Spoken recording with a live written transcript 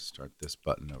start this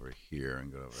button over here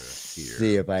and go over here.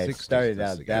 See, if I had started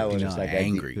out that one, it's like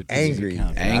angry. Angry.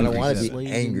 I don't want to be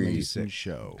angry. Mayson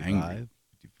show. Angry.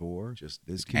 554. Just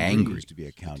This angry. continues to be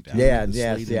a countdown. Yeah, to the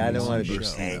yeah. Slade See, I and don't want to Mayson be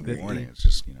show. angry. Morning. It's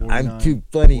just, I'm too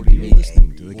funny to 40, be you're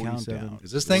listening to angry. the countdown.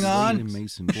 Is this thing on? Slade and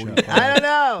Mayson show. I don't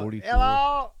know. 44,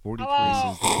 Hello? 43.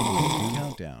 Hello? This is the continuing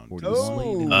countdown. 41, Oh,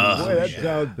 Slade and boy, that Mayson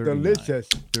sounds show. delicious.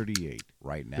 38.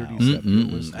 Right now.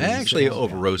 37. I actually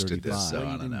over-roasted this, so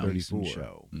I don't know. 34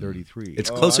 show. 33.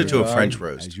 It's closer I'm to a sorry. French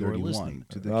roast. As you're listening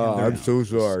to the Oh, countdown. I'm so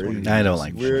sorry. I don't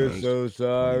like We're French so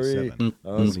sorry. 27,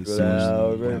 Uncle 26,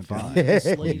 Alvin. 25,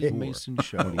 Slade and Mayson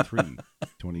show. 23,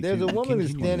 22. There's a woman who's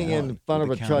standing in front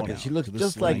of a truck, and she looks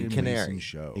just like a canary.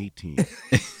 Show. 18,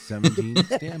 17.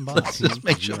 Stand by. Let's just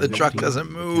make sure the truck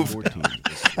doesn't move. 14,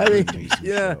 I mean, Mayson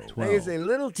yeah, show. like I say,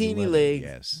 little teeny 11, legs,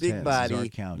 yes, big 10, body, Cesar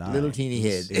count, little 9, teeny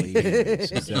head. Slade and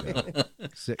Mayson, 7,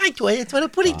 6, That's what I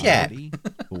put it at.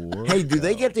 4, Hey, do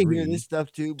they get to hear 3, this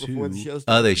stuff too before the 2, show starts?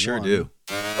 Oh, they sure 1. do.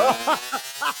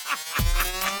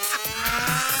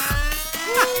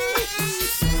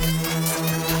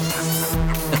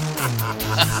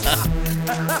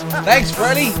 Thanks,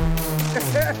 Freddie.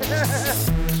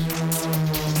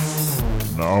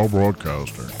 Now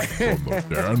broadcasting from the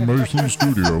Dan Mayson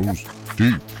Studios,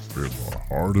 deep in the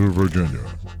heart of Virginia.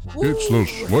 It's the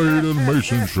Slade and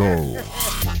Mayson Show.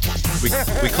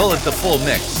 We call it the full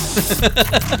mix.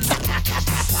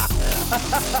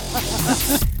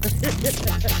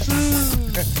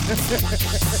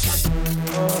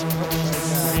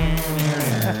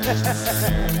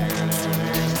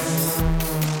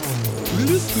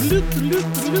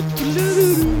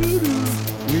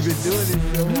 We've been doing this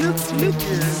show for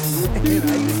years, and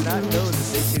I did not know that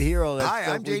they could hear all that Hi,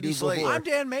 stuff I'm we JD do Slade. before. I'm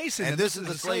Dan Mayson, and this is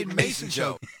the Slade and Mayson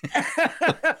Show.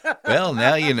 Well,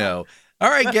 now you know. All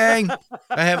right, gang.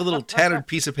 I have a little tattered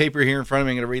piece of paper here in front of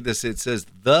me. I'm going to read this. It says,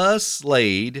 The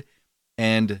Slade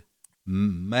and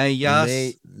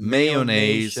Mayonnaise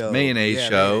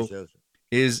Show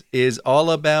is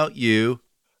all about you.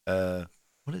 What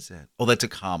is that? Oh, that's a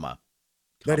comma.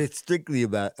 But it's strictly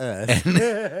about us. And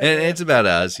it's about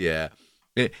us, yeah.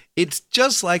 It's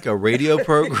just like a radio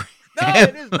program. No,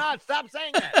 it is not. Stop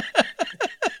saying that.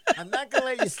 I'm not going to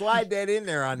let you slide that in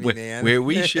there on me, man. Where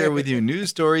we share with you news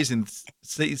stories and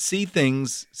seeing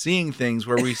things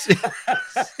where we see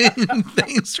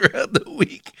things throughout the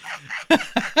week.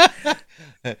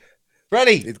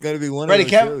 Freddie. It's going to be one Freddie, of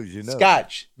those shows, you know.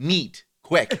 Scotch. Neat.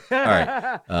 Quick. All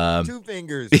right. 2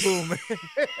 fingers. Boom.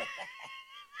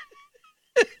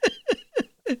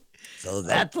 So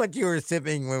that's what you were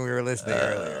sipping when we were listening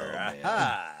earlier.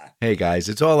 Hey guys,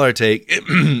 it's all our take.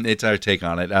 It's our take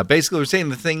on it. Basically, we're saying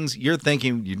the things you're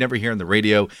thinking you'd never hear on the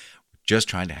radio. Just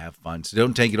trying to have fun, so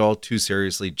don't take it all too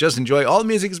seriously. Just enjoy. All the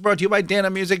music is brought to you by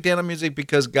Dana Music. Dana Music,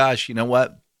 because gosh, you know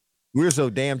what? We're so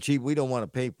damn cheap, we don't want to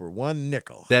pay for 1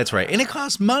 nickel. That's right, and it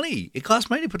costs money. It costs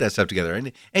money to put that stuff together,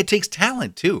 and it takes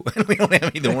talent too. And we don't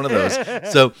have either one of those.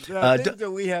 So things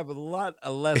that we have a lot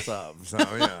less of. So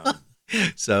yeah.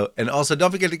 So, and also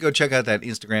don't forget to go check out that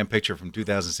Instagram picture from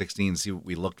 2016 and see what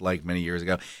we looked like many years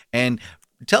ago. And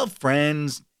tell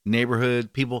friends,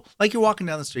 neighborhood people, like you're walking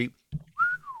down the street.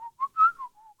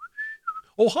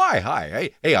 Oh,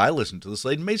 hi. Hey, I listen to the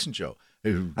Slade and Mayson Show.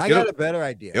 I got a better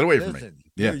idea. Get away from me.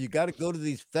 Yeah. You got to go to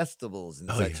these festivals and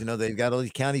such. Yeah. You know, they've got all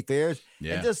these county fairs.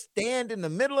 Yeah. And just stand in the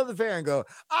middle of the fair and go,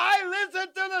 I listen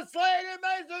to the Slade and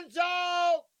Mayson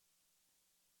Show.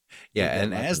 Yeah,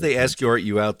 and as they escort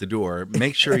you out the door,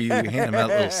 make sure you hand them out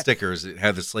little stickers that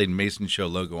have the Slade and Mayson Show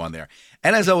logo on there.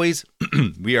 And as always,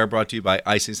 we are brought to you by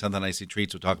Icy Something Icy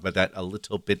Treats. We'll talk about that a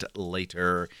little bit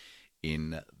later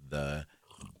in the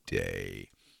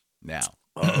day. Now.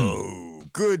 Oh,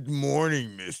 good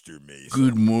morning, Mr. Mason.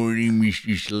 Good morning,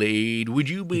 Mr. Slade. Would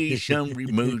you by some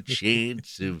remote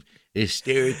chance of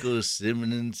hysterical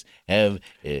Simmons have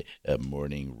a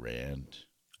morning rant?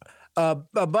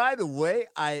 By the way,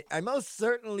 I most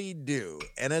certainly do.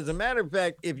 And as a matter of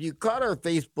fact, if you caught our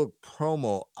Facebook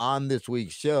promo on this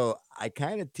week's show, I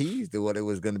kind of teased what it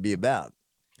was going to be about.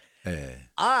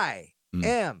 I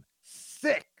am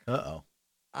sick. Uh-oh.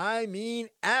 I mean,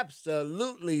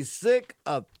 absolutely sick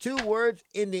of 2 words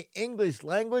in the English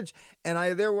language.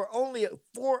 And there were only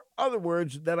 4 other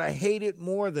words that I hated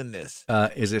more than this.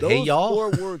 Is it those hey,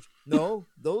 y'all? 4 words. No,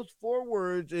 those 4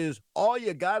 words is all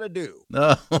you got to do.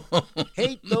 No.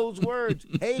 Hate those words.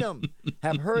 Hate them.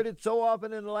 Have heard it so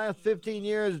often in the last 15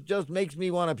 years, it just makes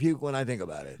me want to puke when I think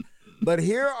about it. But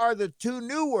here are the 2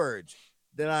 new words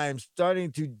that I am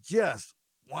starting to just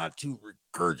want to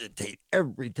regurgitate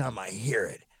every time I hear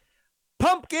it.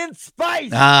 Pumpkin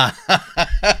spice.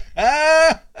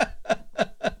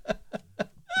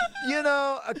 You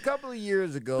know, a couple of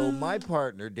years ago, my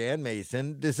partner, Dan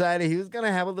Mayson, decided he was going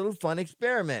to have a little fun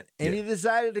experiment. And he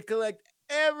decided to collect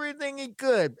everything he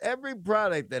could, every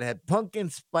product that had pumpkin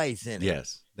spice in it.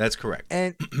 Yes, that's correct.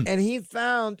 And he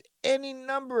found any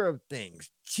number of things,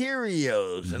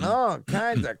 Cheerios and all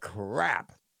kinds of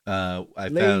crap.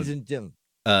 Ladies and gentlemen.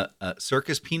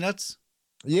 Circus peanuts.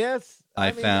 Yes.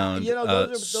 I found those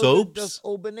are soaps. just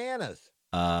old bananas.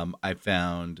 I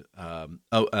found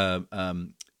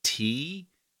tea,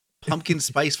 pumpkin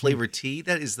spice flavored tea.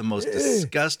 That is the most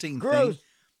disgusting Gross.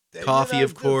 thing. Coffee,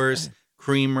 of course,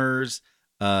 creamers,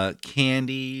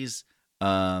 candies.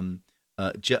 What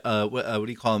do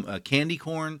you call them? Candy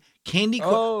corn,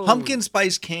 pumpkin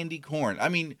spice candy corn. I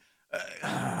mean,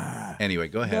 anyway,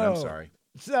 go ahead. I'm sorry.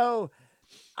 So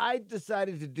I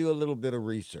decided to do a little bit of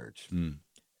research.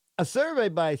 A survey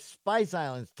by Spice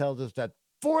Islands tells us that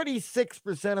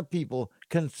 46% of people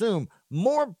consume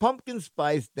more pumpkin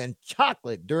spice than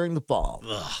chocolate during the fall.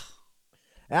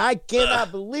 And I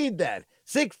cannot believe that.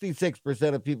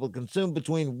 66% of people consume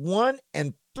between 1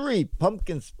 and 3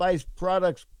 pumpkin spice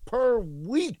products per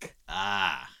week.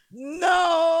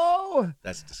 No!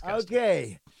 That's disgusting.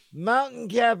 Okay. Mountain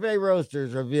Cafe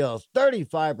Roasters reveals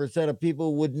 35% of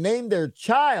people would name their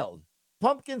child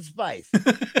pumpkin spice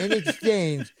in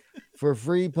exchange for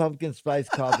free pumpkin spice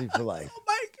coffee for life. Oh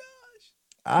my gosh.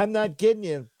 I'm not kidding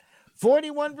you.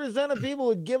 41% of people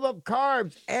would give up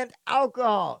carbs and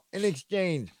alcohol in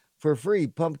exchange for free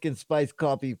pumpkin spice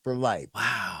coffee for life.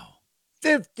 Wow.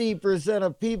 50%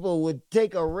 of people would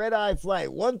take a red-eye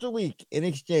flight once a week in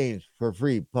exchange for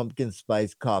free pumpkin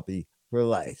spice coffee for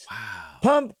life. Wow.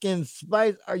 Pumpkin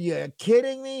spice? Are you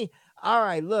kidding me? All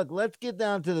right, look, let's get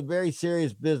down to the very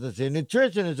serious business here.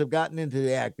 Nutritionists have gotten into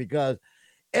the act because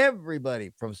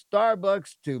everybody from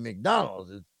Starbucks to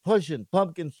McDonald's is pushing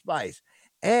pumpkin spice.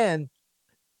 And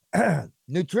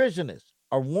nutritionists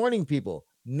are warning people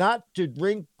not to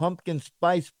drink pumpkin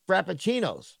spice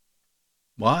frappuccinos.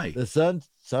 Why? The Sun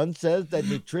says that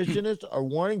nutritionists are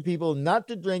warning people not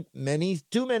to drink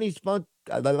too many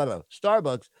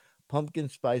Starbucks pumpkin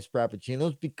spice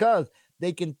frappuccinos because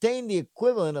they contain the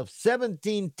equivalent of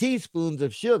 17 teaspoons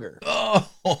of sugar.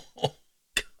 Oh.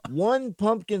 One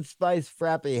pumpkin spice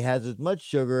frappe has as much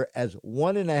sugar as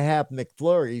 1.5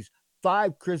 McFlurries,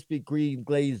 5 Krispy Kreme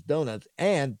glazed donuts,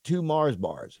 and 2 Mars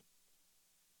bars.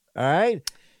 All right?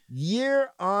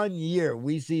 Year on year,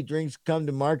 we see drinks come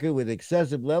to market with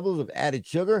excessive levels of added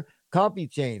sugar. Coffee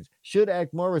chains should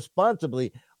act more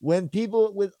responsibly when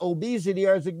people with obesity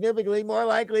are significantly more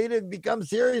likely to become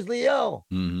seriously ill.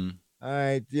 All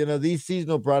right, these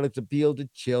seasonal products appeal to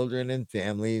children and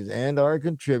families and are a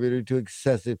contributor to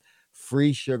excessive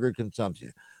free sugar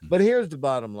consumption. But here's the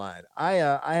bottom line. I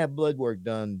have blood work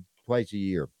done twice a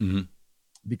year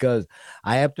because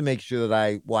I have to make sure that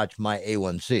I watch my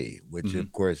A1C, which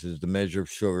of course is the measure of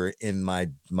sugar in my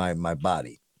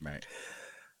body. Right.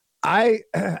 I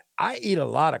eat a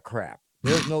lot of crap.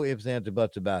 There's no ifs, ands, or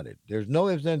buts about it.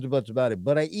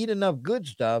 But I eat enough good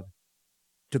stuff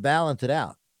to balance it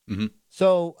out.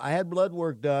 So I had blood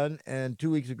work done, and 2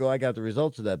 weeks ago I got the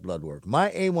results of that blood work. My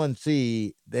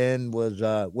A1C then was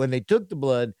when they took the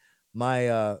blood,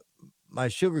 my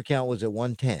sugar count was at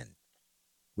 110,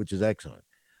 which is excellent.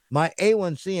 My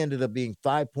A1C ended up being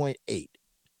 5.8.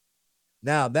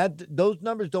 Now those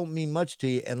numbers don't mean much to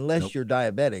you unless you're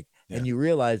diabetic, and you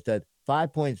realize that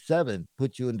 5.7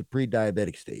 puts you into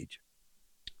pre-diabetic stage.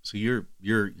 So you're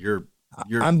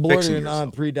I'm bordering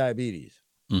on pre-diabetes.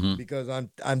 Because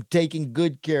I'm taking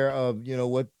good care of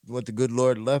what the good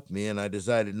Lord left me, and I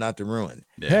decided not to ruin.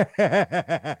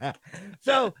 Yeah.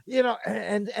 So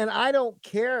and I don't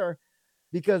care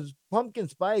because pumpkin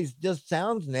spice just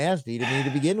sounds nasty to me to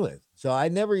begin with. So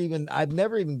I've never even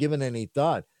given any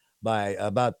thought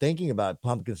about thinking about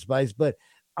pumpkin spice. But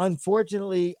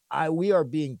unfortunately, we are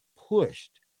being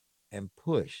pushed and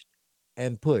pushed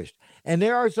and pushed, and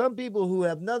there are some people who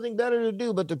have nothing better to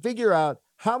do but to figure out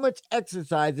how much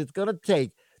exercise it's going to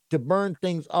take to burn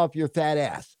things off your fat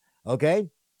ass. Okay?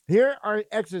 Here are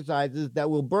exercises that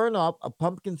will burn off a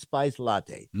pumpkin spice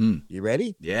latte. You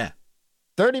ready? Yeah.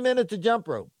 30 minutes of jump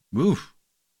rope. Oof.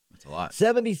 That's a lot.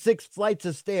 76 flights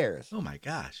of stairs. Oh, my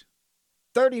gosh.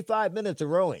 35 minutes of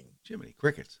rowing. Jiminy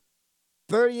crickets.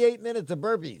 38 minutes of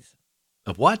burpees.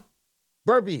 Of what?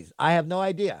 Burpees. I have no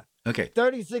idea. Okay.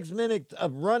 36 minutes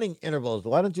of running intervals.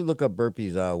 Why don't you look up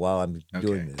burpees while I'm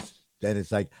doing this? Then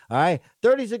it's like, all right,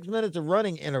 36 minutes of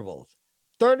running intervals,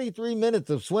 33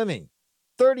 minutes of swimming,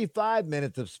 35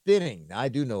 minutes of spinning. I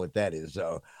do know what that is.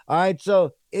 So, all right.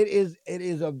 So it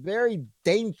is a very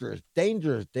dangerous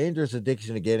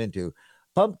addiction to get into.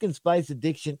 Pumpkin spice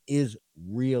addiction is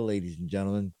real, ladies and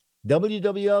gentlemen.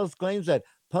 WWL claims that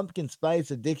pumpkin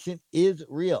spice addiction is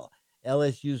real.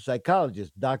 LSU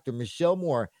psychologist Dr. Michelle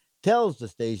Moore tells the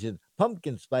station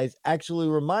pumpkin spice actually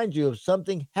reminds you of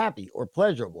something happy or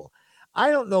pleasurable.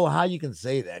 I don't know how you can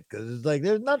say that because it's like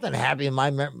there's nothing happy in my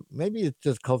memory. Maybe it's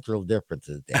just cultural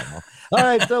differences, Daniel. All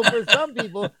right, so for some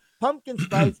people, pumpkin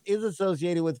spice is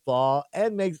associated with fall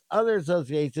and makes other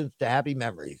associations to happy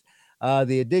memories.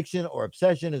 The addiction or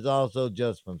obsession is also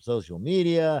just from social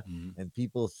media and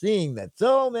people seeing that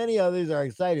so many others are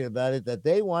excited about it that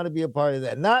they want to be a part of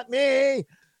that. Not me,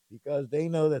 because they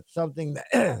know that's something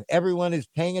that everyone is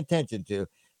paying attention to.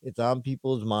 It's on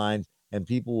people's minds, and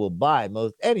people will buy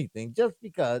most anything just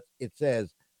because it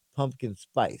says pumpkin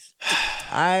spice.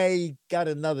 I got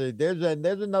another. There's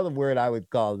another word I would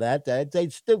call that. I'd say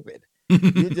stupid.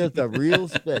 You're just a real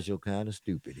special kind of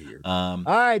stupid here. All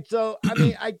right, so I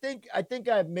mean, I think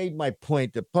I've made my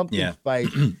point. The pumpkin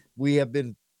spice, we have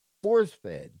been force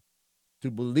fed to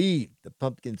believe the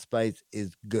pumpkin spice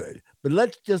is good. But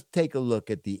let's just take a look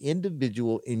at the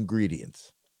individual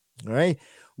ingredients. All right,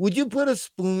 would you put a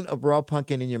spoon of raw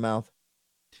pumpkin in your mouth?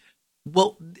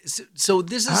 Well, so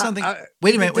this is something.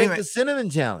 Wait a minute. The cinnamon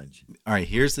challenge. All right,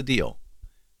 here's the deal.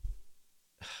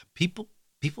 People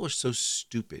are so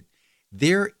stupid.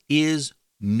 There is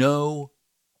no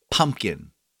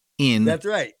pumpkin in That's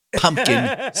right.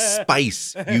 pumpkin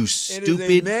spice, you stupid.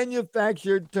 It is a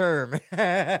manufactured term.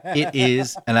 It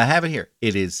is, and I have it here.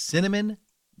 It is cinnamon,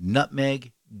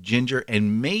 nutmeg, ginger,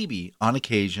 and maybe on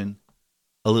occasion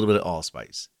a little bit of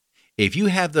allspice. If you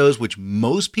have those, which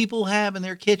most people have in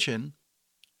their kitchen,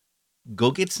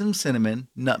 go get some cinnamon,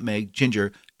 nutmeg,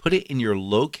 ginger, put it in your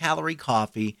low-calorie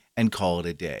coffee, and call it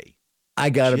a day. I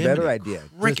got a better idea.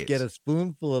 Crickets. Just get a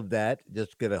spoonful of that.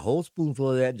 Just get a whole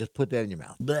spoonful of that and just put that in your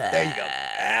mouth. Blah. There you go.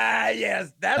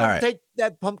 Yes. That'll take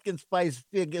that pumpkin spice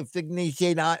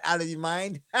fignition out of your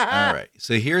mind. All right.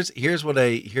 So here's what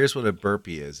a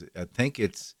burpee is. I think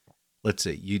it's, let's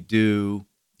see,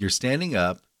 you're standing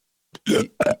up.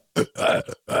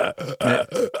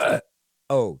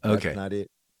 Oh, that's okay. not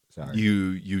it. Sorry.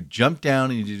 You jump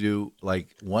down and you do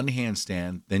like one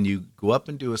handstand, then you go up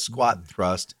and do a squat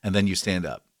thrust, and then you stand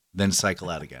up, then cycle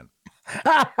out again.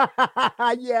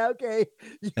 Yeah, okay.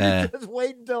 You just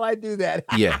wait until I do that.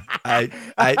 Yeah,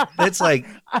 that's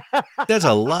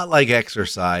a lot like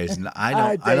exercise, and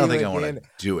I don't think I want to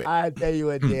do it. I tell you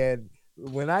what, Dan.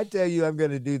 When I tell you I'm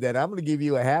going to do that, I'm going to give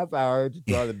you a half hour to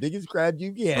draw the biggest crowd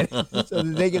you can so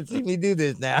that they can see me do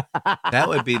this now. That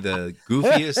would be the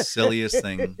goofiest, silliest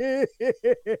thing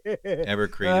ever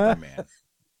created by man.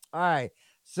 All right.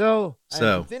 So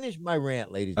to finish my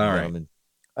rant, ladies and gentlemen,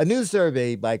 a new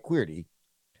survey by Queerty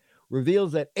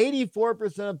reveals that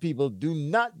 84% of people do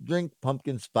not drink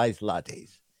pumpkin spice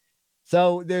lattes.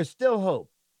 So there's still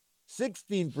hope.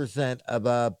 16%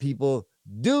 of people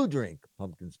do drink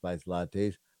pumpkin spice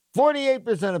lattes.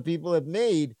 48% of people have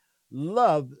made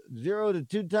love 0 to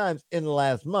 2 times in the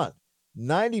last month.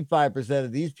 95%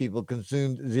 of these people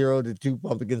consumed 0 to 2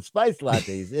 pumpkin spice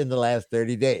lattes in the last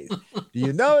 30 days. Do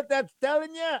you know what that's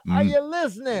telling you? Are you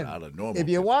listening? Not a normal if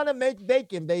you want to make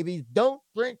bacon, babies, don't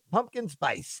drink pumpkin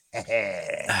spice.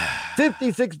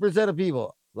 56% of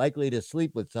people likely to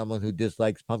sleep with someone who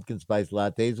dislikes pumpkin spice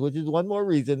lattes, which is one more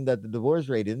reason that the divorce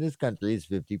rate in this country is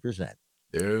 50%.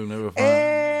 They'll never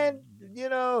find.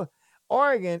 And,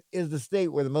 Oregon is the state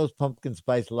where the most pumpkin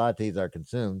spice lattes are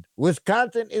consumed.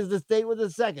 Wisconsin is the state with the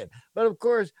second. But, of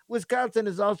course, Wisconsin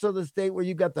is also the state where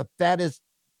you got the fattest.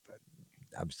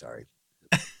 I'm sorry.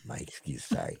 My excuse.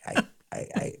 Sorry.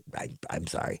 I'm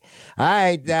sorry. All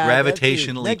right.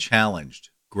 Gravitationally challenged.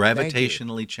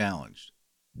 Gravitationally challenged.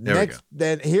 There we go.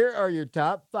 Then here are your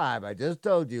top 5. I just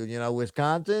told you,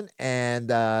 Wisconsin and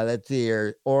let's see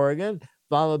here, Oregon,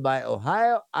 followed by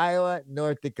Ohio, Iowa,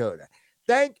 North Dakota.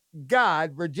 Thank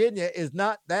God Virginia is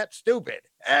not that stupid.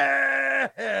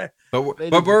 But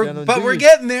we're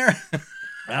getting there.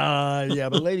 Yeah,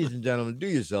 but ladies and gentlemen, do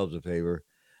yourselves a favor.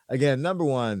 Again, number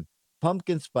 1,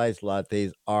 pumpkin spice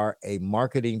lattes are a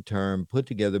marketing term put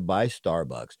together by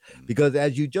Starbucks. Because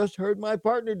as you just heard my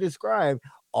partner describe,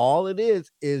 all it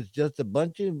is just a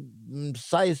bunch of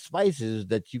spices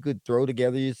that you could throw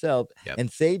together yourself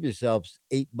and save yourself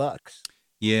 $8.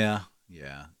 Yeah.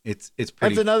 It's pretty.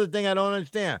 That's another thing I don't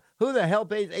understand. Who the hell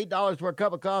pays $8 for a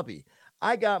cup of coffee?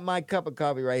 I got my cup of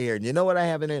coffee right here. And you know what I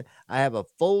have in it? I have a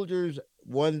Folgers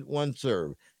one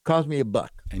serve. Cost me $1.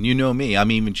 And you know me,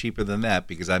 I'm even cheaper than that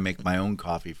because I make my own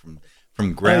coffee from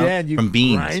beans. Grind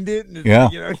it. And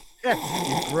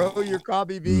You grow your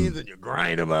coffee beans and you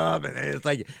grind them up, and it's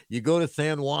like you go to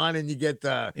San Juan and you get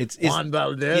Juan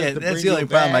Valdez. Yeah, to that's bring the you only a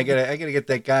problem. I bag. gotta get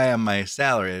that guy on my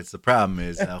salary. That's the problem.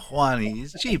 Is Juan?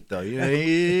 He's cheap though. You know,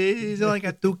 he's only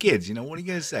got 2 kids. You know, what are you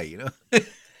gonna say? You know.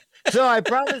 So I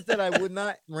promised that I would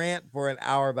not rant for an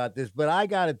hour about this, but I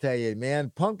got to tell you,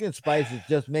 man, pumpkin spice is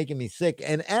just making me sick.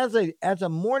 And as a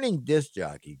morning disc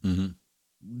jockey,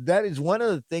 that is one of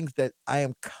the things that I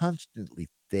am constantly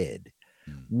fed.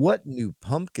 What new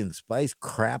pumpkin spice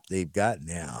crap they've got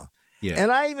now. Yeah.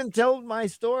 And I even told my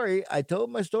story. I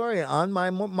told my story on my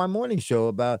morning show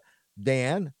about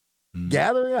Dan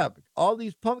gathering up all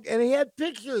these pumpkins, and he had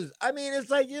pictures. I mean, it's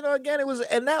like, again, it was,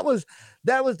 and that was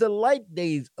the light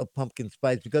days of pumpkin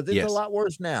spice, because it's a lot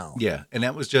worse now. Yeah, and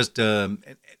that was just and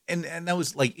that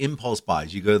was like impulse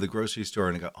buys. You go to the grocery store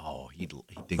and go, oh, he thinks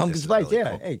Pumpkin this spice, is really yeah.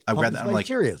 cool. Hey, I read pumpkin that. I'm spice like,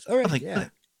 Cheerios. All right, I'm like, yeah.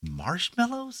 what?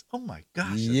 Marshmallows? Oh my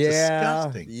gosh, that's Yeah,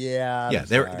 disgusting. yeah, Yeah, I'm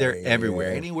they're sorry,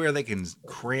 everywhere. yeah. Anywhere they can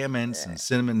cram in some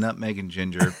cinnamon, nutmeg, and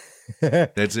ginger.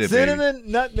 That's it, Cinnamon,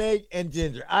 baby. nutmeg, and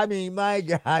ginger. I mean, my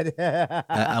God.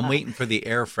 I'm waiting for the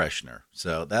air freshener,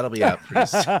 so that'll be out pretty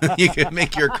soon. You can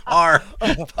make your car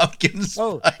pumpkin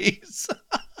spice.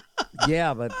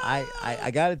 Yeah, but I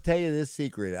got to tell you this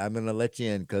secret. I'm going to let you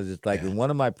in, because it's like in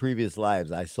one of my previous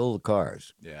lives, I sold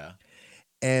cars. Yeah.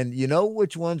 And you know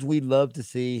which ones we love to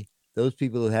see? Those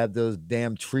people who have those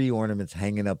damn tree ornaments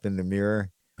hanging up in the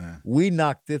mirror. We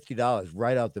knocked $50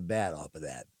 right off the bat off of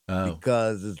that. Oh.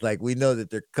 Because it's like we know that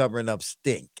they're covering up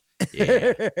stink.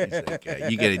 Yeah. It's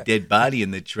like, you get a dead body in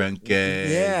the trunk.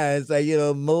 Yeah, it's like,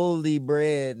 moldy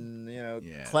bread and,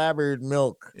 clabbered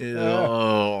milk.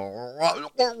 All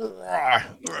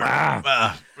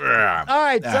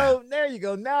right, so there you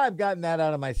go. Now I've gotten that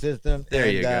out of my system. There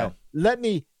you go. Let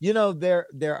me,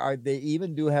 they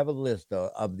even do have a list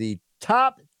of the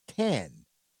top 10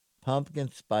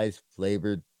 pumpkin spice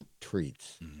flavored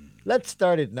treats. Let's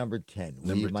start at number 10.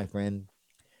 Will you, my friend?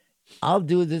 I'll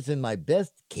do this in my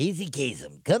best Casey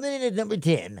Kasem. Coming in at number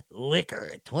 10,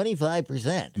 liquor at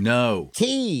 25%. No.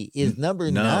 Tea is number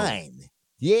 9.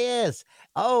 Yes.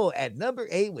 Oh, at number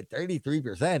 8 with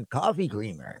 33%, coffee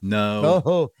creamer. No.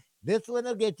 Oh, this one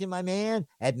will get you, my man.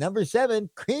 At number 7,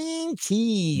 cream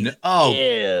cheese. No. Oh.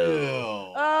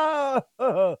 Ew.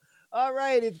 Oh. All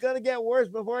right. It's going to get worse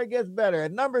before it gets better.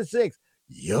 At number 6,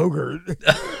 yogurt.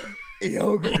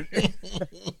 Yogurt.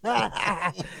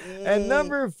 And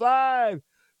number 5,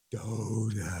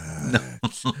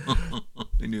 donuts.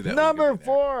 I knew that. Number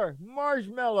 4,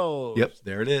 marshmallows. Yep,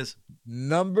 there it is.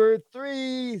 Number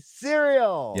 3,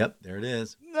 cereal. Yep, there it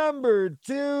is. Number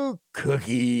 2,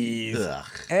 cookies. Ugh.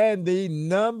 And the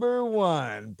number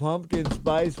 1 pumpkin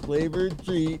spice flavored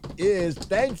treat is,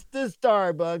 thanks to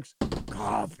Starbucks,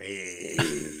 coffee.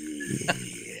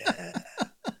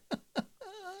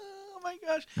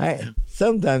 Gosh.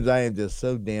 Sometimes I am just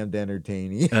so damned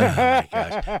entertaining. Oh my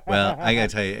gosh. Well, I gotta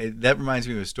tell you, that reminds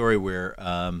me of a story where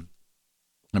my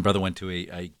brother went to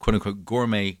a quote unquote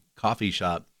gourmet coffee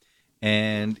shop,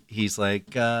 and he's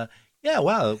like, yeah,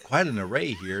 wow, quite an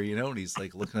array here, and he's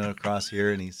like looking across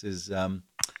here, and he says,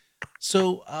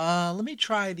 so let me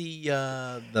try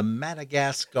the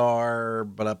Madagascar.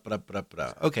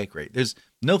 Okay, great. There's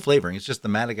no flavoring. It's just the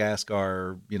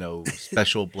Madagascar,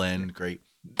 special blend. Great.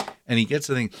 And he gets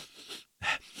the thing.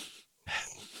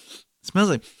 It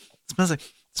smells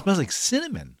like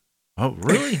cinnamon. Oh,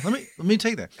 really? Let me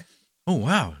take that. Oh,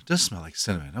 wow, it does smell like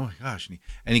cinnamon. Oh my gosh! And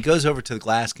he goes over to the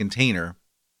glass container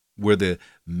where the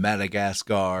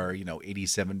Madagascar,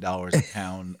 $87 a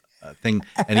pound thing,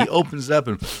 and he opens it up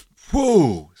and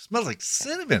whoa, smells like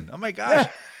cinnamon. Oh my gosh!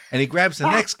 And he grabs the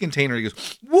next container. And he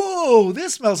goes, whoa,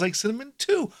 this smells like cinnamon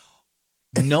too.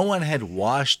 No one had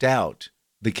washed out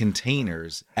the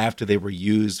containers after they were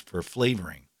used for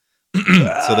flavoring.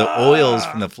 So the oils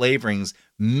from the flavorings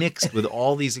mixed with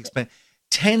all these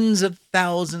tens of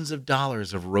thousands of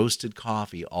dollars of roasted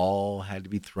coffee all had to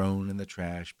be thrown in the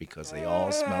trash because they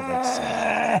all smelled like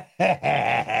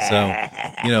cinnamon.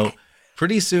 So,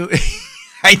 pretty soon,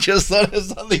 I just thought of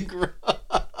something gross.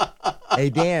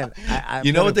 Hey, Dan,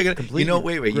 you know what they're going to, you know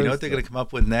what they're going to come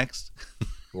up with next?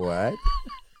 What?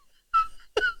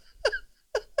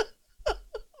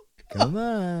 Come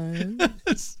on.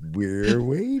 We're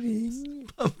waiting.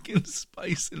 Pumpkin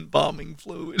spice embalming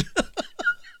fluid.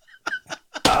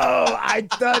 Oh, I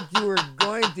thought you were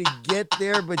going to get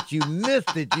there, but you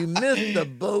missed it. You missed the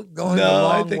boat going a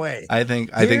long way. I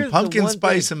think pumpkin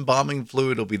spice embalming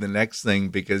fluid will be the next thing,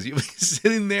 because you'll be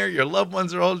sitting there, your loved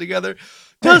ones are all together.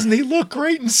 Doesn't he look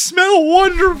great and smell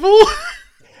wonderful?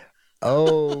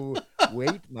 Oh,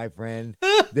 Wait, my friend.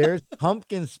 There's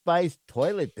pumpkin spice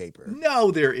toilet paper.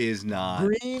 No, there is not.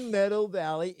 Green Meadow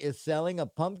Valley is selling a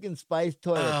pumpkin spice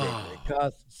toilet paper. It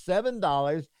costs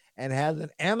 $7 and has an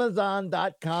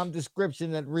Amazon.com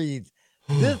description that reads,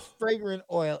 this fragrant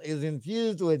oil is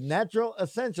infused with natural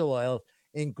essential oils,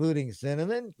 including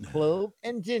cinnamon, clove,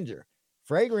 and ginger.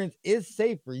 Fragrance is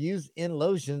safe for use in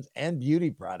lotions and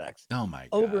beauty products. Oh, my gosh.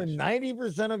 Over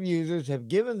 90% of users have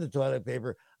given the toilet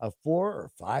paper a 4 or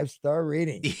 5-star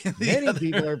rating. Many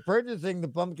people are purchasing the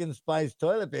pumpkin spice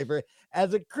toilet paper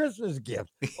as a Christmas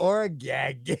gift or a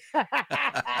gag gift.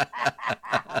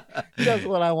 Just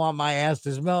what I want my ass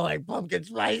to smell like, pumpkin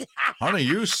spice. Honey,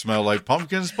 you smell like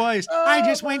pumpkin spice. Oh, I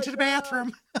just went to the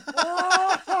bathroom.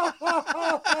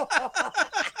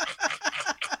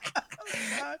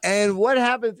 And what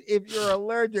happens if you're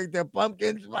allergic to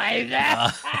pumpkin spice?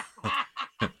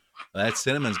 That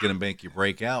cinnamon's gonna make you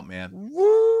break out, man.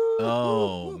 Woo!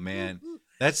 Oh man,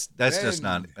 that's just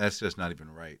not even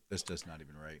right. That's just not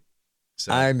even right.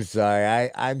 So I'm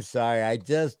sorry. I'm sorry. I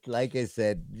just, like I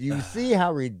said, you see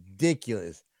how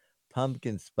ridiculous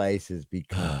pumpkin spice has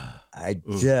become. I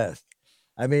just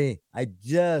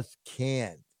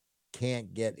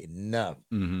can't get enough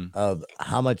of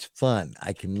how much fun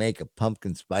I can make a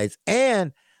pumpkin spice,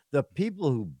 and the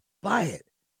people who buy it.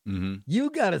 You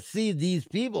got to see these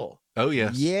people. Oh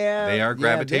yes, they are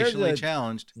gravitationally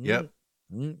challenged. Yep.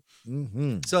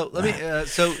 So let me.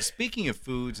 So speaking of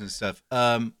foods and stuff,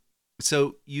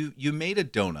 so you made a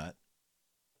donut,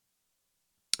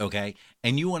 okay,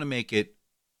 and you want to make it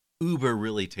uber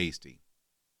really tasty.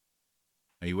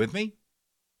 Are you with me?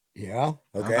 Yeah.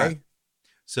 Okay.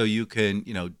 So you can,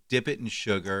 dip it in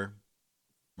sugar,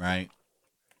 right?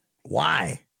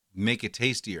 Why? Make it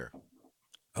tastier.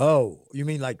 Oh, you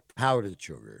mean like powdered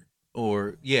sugar?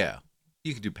 Or you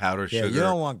can do powdered sugar. You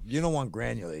don't want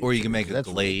granulated. Or you can make a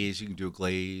glaze. You can do a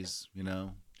glaze. Do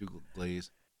a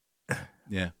glaze.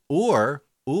 Yeah. Or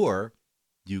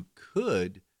you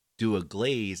could do a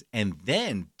glaze and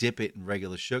then dip it in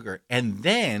regular sugar and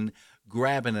then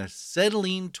grab an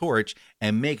acetylene torch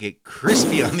and make it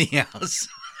crispy on the outside.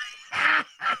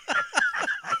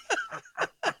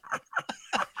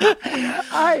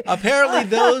 Apparently,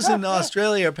 those in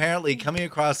Australia are coming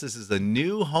across this as a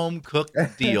new home cooked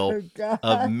deal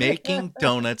of making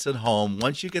donuts at home.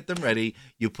 Once you get them ready,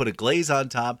 you put a glaze on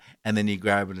top, and then you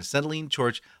grab an acetylene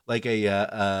torch and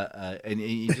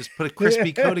you just put a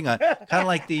crispy coating on, kind of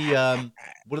like the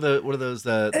what are those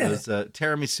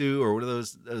tiramisu, or what are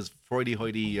those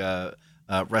hoity-hoity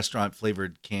restaurant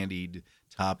flavored candied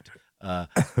topped oh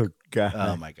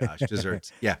my gosh,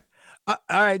 desserts. Yeah. All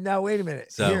right, now wait a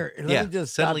minute. So, Here, let me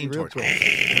just stop you real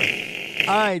quick.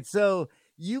 All right, so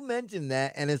you mentioned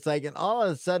that, and it's like, and all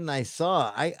of a sudden I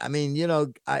saw,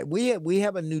 we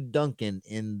have a new Dunkin'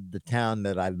 in the town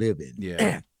that I live in.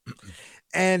 Yeah.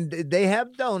 And they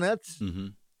have donuts,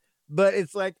 but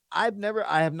it's like, I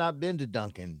have not been to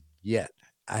Dunkin' yet.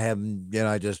 I haven't,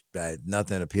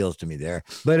 nothing appeals to me there.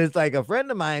 But it's like a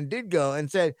friend of mine did go and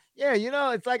said, yeah,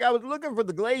 it's like I was looking for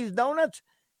the glazed donuts,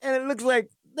 and it looks like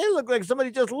they look like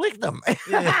somebody just licked them.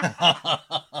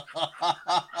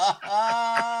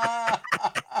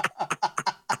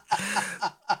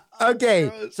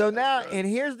 Okay, so now, and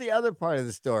here's the other part of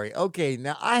the story. Okay,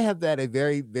 now I have had a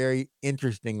very, very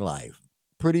interesting life,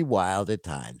 pretty wild at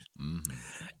times.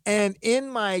 And in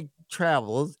my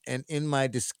travels and in my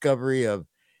discovery of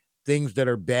things that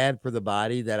are bad for the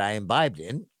body that I imbibed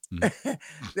in,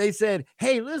 they said,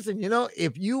 hey, listen,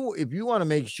 if you want to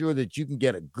make sure that you can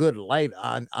get a good light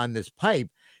on this pipe,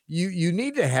 you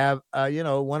need to have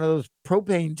one of those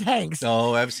propane tanks.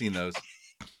 Oh, I've seen those.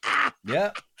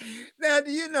 Yeah. Now,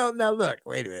 now look,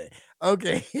 wait a minute.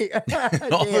 Okay.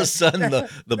 All of a sudden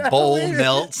the bowl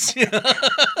melts.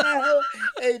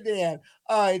 Hey, Dan.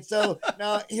 All right, so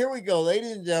now here we go,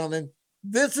 ladies and gentlemen.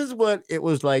 This is what it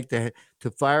was like to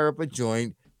fire up a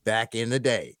joint back in the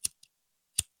day.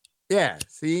 Yeah,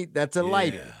 see, that's a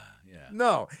lighter. Yeah.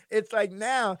 No, it's like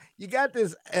now you got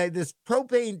this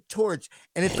propane torch,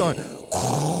 and it's going.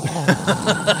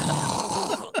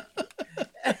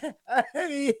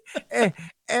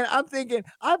 and I'm thinking,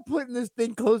 I'm putting this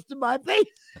thing close to my face.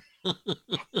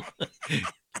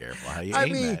 Careful how you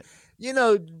aim that.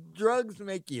 Drugs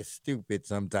make you stupid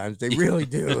sometimes. They really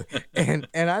do. and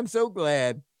I'm so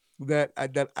glad that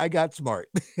I got smart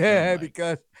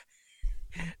because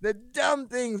the dumb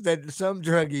things that some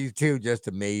druggies do just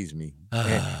amaze me.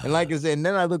 And like I said, and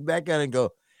then I look back at it and go,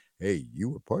 hey, you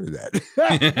were part of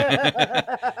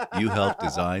that. You helped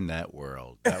design that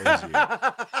world. That was you.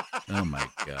 Oh my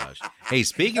gosh. Hey,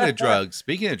 speaking of drugs,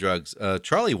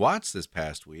 Charlie Watts this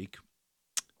past week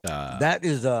That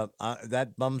is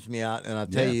that bums me out, and I'll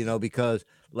tell you, because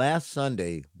last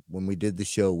Sunday when we did the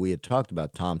show, we had talked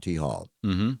about Tom T. Hall,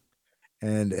 Mm-hmm.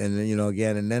 and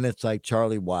again, and then it's like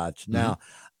Charlie Watts. Now,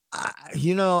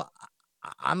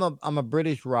 I'm a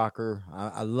British rocker.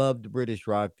 I loved British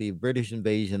rock, the British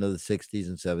invasion of the 60s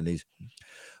and 70s.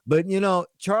 But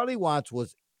Charlie Watts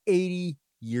was 80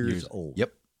 years old.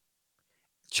 Yep.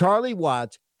 Charlie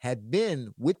Watts had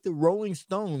been with the Rolling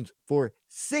Stones for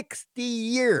 60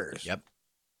 years. Yep.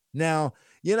 Now,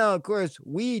 of course,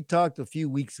 we talked a few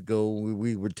weeks ago.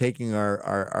 We were taking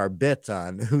our bets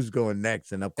on who's going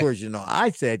next. And of course,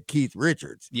 I said Keith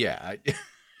Richards. Yeah.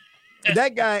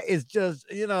 That guy is just,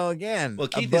 again. Well,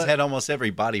 Keith has had almost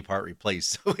every body part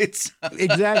replaced. So it's.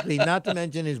 Exactly. Not to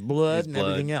mention his blood and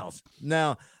everything else.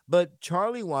 Now, but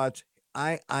Charlie Watts,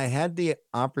 I had the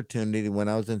opportunity when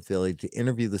I was in Philly to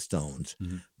interview the Stones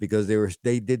because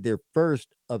they did their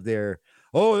first of their,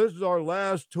 this is our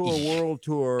last tour, world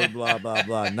tour, blah, blah,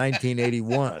 blah,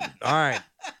 1981. All right.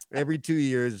 Every 2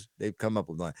 years, they've come up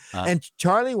with one. And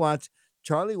Charlie Watts,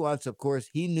 of course,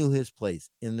 he knew his place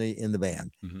in the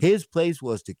band. Mm-hmm. His place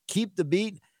was to keep the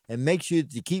beat and make sure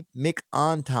to keep Mick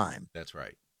on time. That's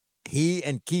right. He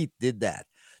and Keith did that.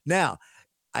 Now,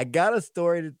 I got a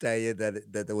story to tell you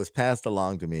that was passed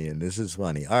along to me, and this is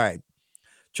funny. All right.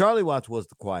 Charlie Watts was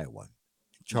the quiet one.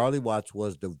 Charlie Watts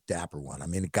was the dapper one. I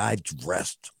mean, the guy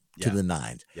dressed to the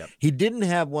nines. Yep. He didn't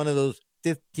have one of those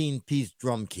 15-piece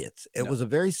drum kits. It was a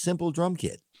very simple drum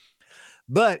kit.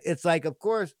 But it's like, of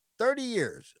course, 30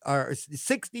 years or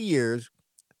 60 years,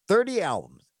 30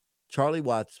 albums, Charlie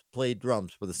Watts played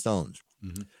drums for the Stones.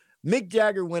 Mm-hmm. Mick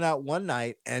Jagger went out one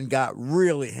night and got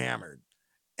really hammered.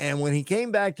 And when he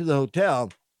came back to the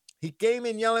hotel, he came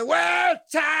in yelling, "Where's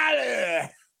Charlie?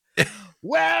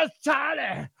 Where's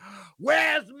Charlie?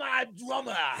 Where's my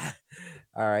drummer?"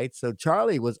 All right. So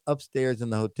Charlie was upstairs in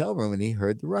the hotel room and he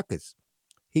heard the ruckus.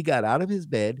 He got out of his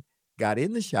bed, got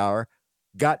in the shower,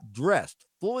 got dressed,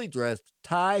 fully dressed,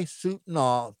 tie, suit and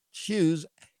all, shoes,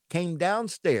 came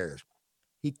downstairs.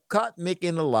 He caught Mick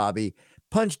in the lobby,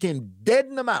 punched him dead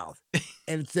in the mouth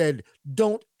and said,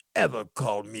 "Don't ever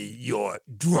call me your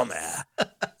drummer.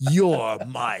 You're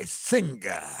my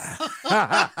singer."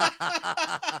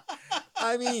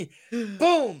 I mean,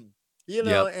 boom.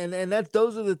 And that's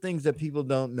those are the things that people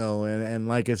don't know. And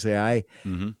like I say,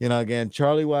 again,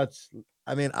 Charlie Watts.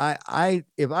 I mean, I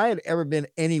if I had ever been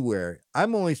anywhere,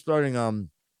 I'm only starting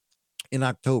in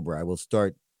October. I will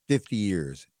start 50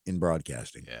 years in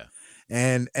broadcasting. Yeah.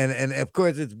 And of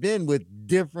course, it's been with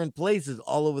different places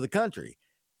all over the country.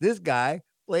 This guy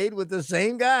played with the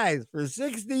same guys for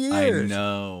 60 years.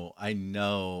 I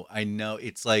know.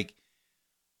 It's like,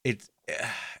 at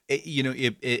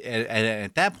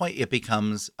that point, it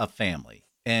becomes a family.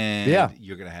 And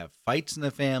you're going to have fights in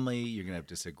the family. You're going to have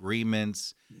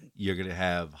disagreements. You're going to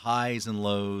have highs and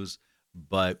lows.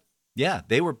 But yeah,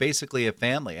 they were basically a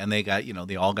family. And they got,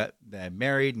 they all got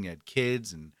married and had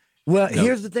kids. And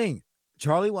here's the thing.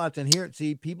 Charlie Watts, and here,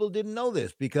 see, people didn't know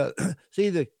this because, see,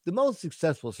 the most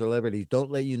successful celebrities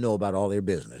don't let you know about all their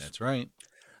business. That's right.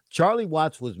 Charlie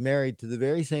Watts was married to the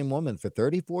very same woman for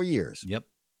 34 years. Yep.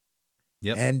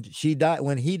 And she died.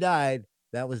 When he died,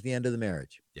 that was the end of the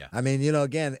marriage. Yeah. I mean,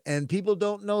 again, and people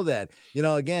don't know that.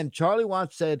 Again, Charlie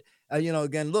Watts said,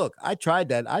 again, look, I tried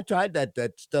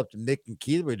that stuff that Mick and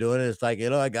Keith were doing. It's like,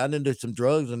 I got into some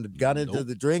drugs and got into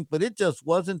the drink, but it just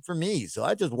wasn't for me. So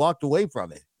I just walked away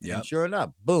from it. Yeah. And sure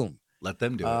enough, boom. Let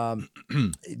them do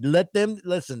it. Let them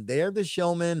listen. They're the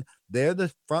showman. They're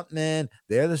the front man.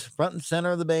 They're the front and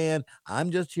center of the band. I'm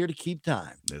just here to keep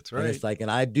time. That's right. And it's like, and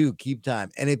I do keep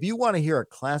time. And if you want to hear a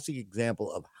classic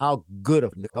example of how good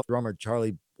of a drummer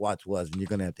Charlie Watts was, and you're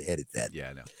going to have to edit that.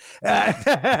 Yeah,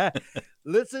 I know.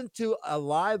 Listen to a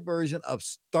live version of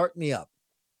 "Start Me Up,"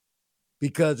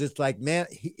 because it's like, man,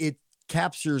 it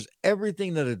captures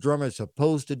everything that a drummer is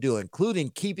supposed to do,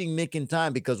 including keeping Mick in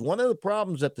time. Because one of the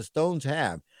problems that the Stones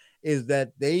have is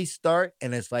that they start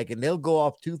and it's like, and they'll go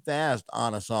off too fast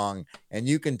on a song, and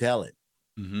you can tell it.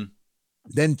 Mm-hmm.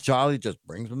 Then Charlie just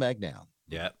brings them back down.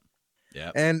 Yeah.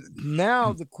 Yeah. And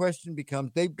now the question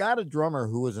becomes, they've got a drummer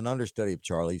who is an understudy of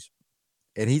Charlie's,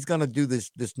 and he's going to do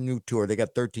this new tour. They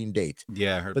got 13 dates.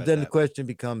 Yeah, I heard But about then that. the question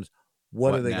becomes,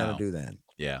 what are they going to do then?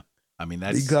 Yeah. I mean,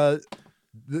 that's because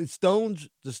the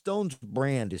Stones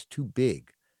brand is too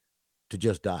big to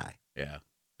just die. Yeah,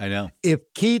 I know. If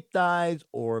Keith dies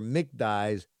or Mick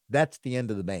dies, that's the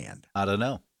end of the band. I don't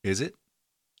know. Is it?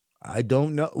 I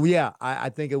don't know. Yeah, I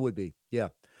think it would be. Yeah.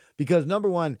 Because number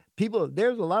one,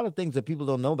 there's a lot of things that people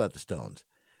don't know about the Stones.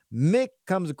 Mick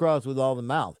comes across with all the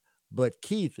mouth, but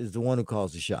Keith is the one who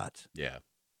calls the shots. Yeah.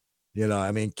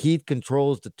 I mean, Keith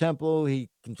controls the tempo. He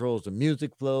controls the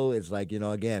music flow. It's like,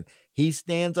 again, he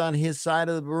stands on his side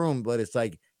of the room, but it's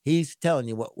like he's telling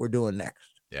you what we're doing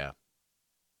next. Yeah.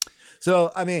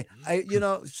 So, I mean,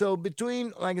 so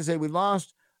between, like I said, we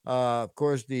lost, of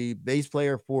course, the bass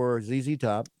player for ZZ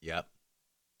Top. Yep.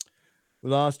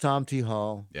 We lost Tom T.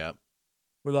 Hall. Yep.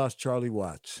 We lost Charlie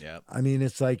Watts. Yep. I mean,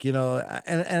 it's like, and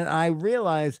I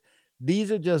realize this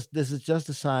is just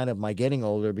a sign of my getting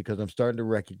older, because I'm starting to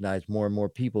recognize more and more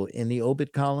people in the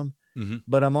obit column. Mm-hmm.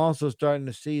 But I'm also starting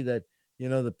to see that,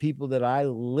 the people that I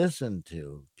listen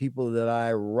to, people that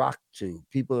I rock to,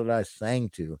 people that I sang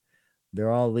to, they're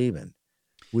all leaving,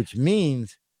 which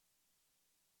means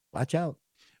watch out.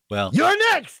 Well, you're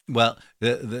next. Well,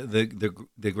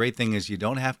 the great thing is you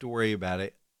don't have to worry about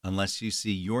it unless you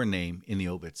see your name in the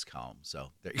obits column.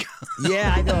 So there you go.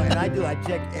 Yeah, I know, and I do. I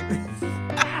check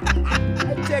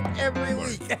every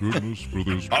week. Thank goodness for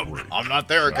this break. I'm not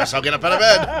there. I guess I'll get up out of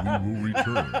bed. We will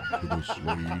return to the Slade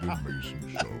and Mayson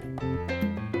Show.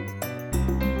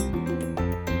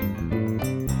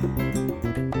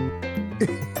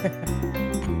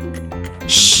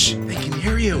 Shh, they can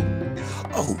hear you.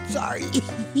 Oh, sorry.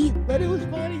 But it was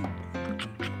funny.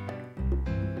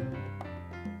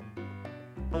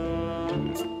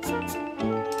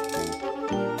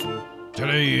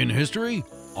 Today in history,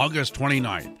 August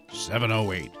 29th,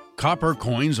 708. Copper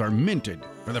coins are minted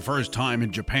for the first time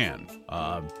in Japan.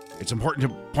 It's important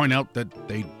to point out that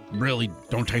they really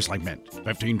don't taste like mint.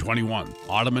 1521,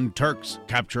 Ottoman Turks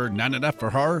captured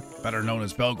Nanadefahar, better known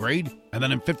as Belgrade, and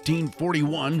then in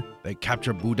 1541, they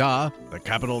captured Buda, the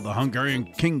capital of the Hungarian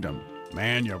kingdom.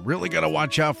 Man, you really gotta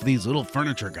watch out for these little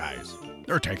furniture guys.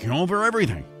 They're taking over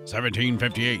everything.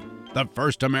 1758, the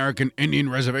first American Indian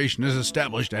reservation is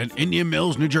established at Indian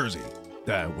Mills, New Jersey.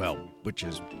 Which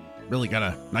is really got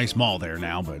a nice mall there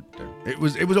now, but it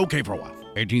was okay for a while.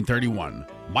 1831,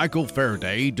 Michael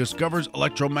Faraday discovers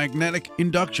electromagnetic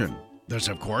induction. This,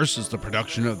 of course, is the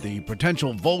production of the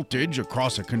potential voltage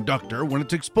across a conductor when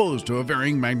it's exposed to a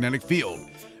varying magnetic field.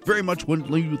 Very much when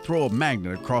you throw a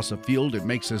magnet across a field, it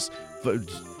makes this...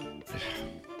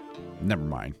 Never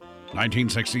mind.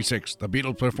 1966, the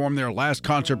Beatles performed their last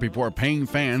concert before paying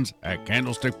fans at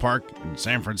Candlestick Park in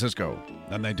San Francisco.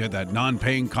 Then they did that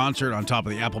non-paying concert on top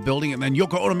of the Apple building, and then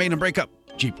Yoko Ono made them break up.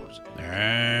 Jeepers.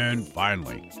 And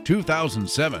finally,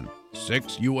 2007,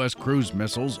 6 U.S. cruise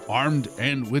missiles armed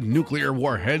and with nuclear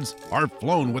warheads are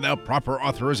flown without proper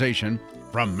authorization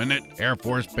from Minot Air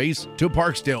Force Base to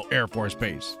Parksdale Air Force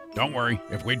Base. Don't worry,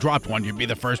 if we dropped one, you'd be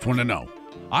the first one to know.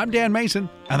 I'm Dan Mayson,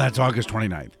 and that's August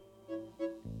 29th.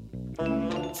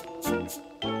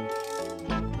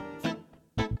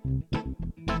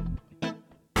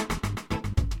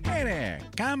 Hey there,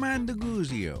 Commander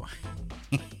Guzio.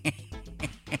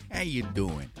 How you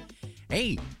doing?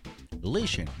 Hey,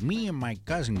 listen, me and my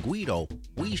cousin Guido,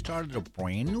 we started a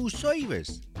brand new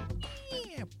service.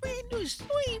 Yeah, brand new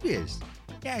service.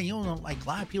 Yeah, a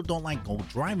lot of people don't like go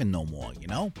driving no more, They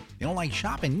don't like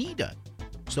shopping neither.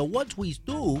 So what we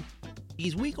do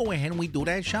is we go ahead and we do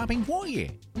that shopping for you.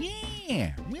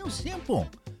 Yeah, real simple.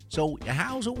 So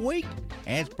how's it work?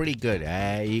 It's pretty good.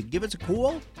 You give us a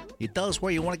call, you tell us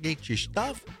where you want to get your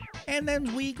stuff, and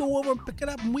then we go over and pick it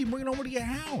up and we bring it over to your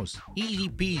house. Easy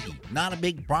peasy, not a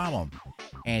big problem.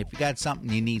 And if you got something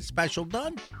you need special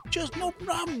done, just no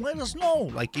problem, let us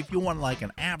know. Like if you want like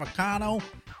an avocado,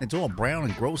 it's all brown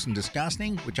and gross and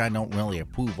disgusting, which I don't really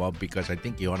approve of because I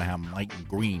think you ought to have them light and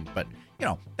green, but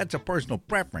that's a personal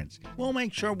preference. We'll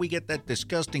make sure we get that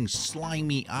disgusting,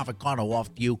 slimy avocado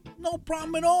off to you. No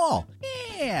problem at all.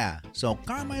 Yeah. So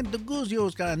Carmine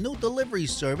DeGuzio's got a new delivery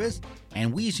service,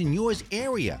 and we's in yours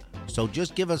area. So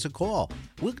just give us a call.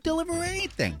 We'll deliver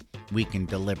anything. We can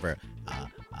deliver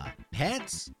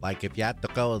pets, like if you have to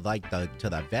go to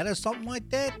the vet or something like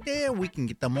that there, we can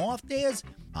get them off there.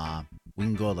 We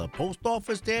can go to the post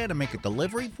office there to make a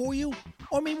delivery for you.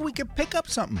 Or maybe we could pick up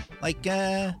something, like,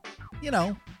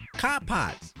 car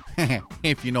parts,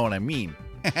 if you know what I mean.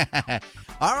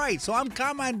 All right, so I'm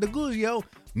Carmine DeGuzio.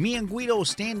 Me and Guido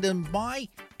standing by,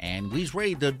 and we's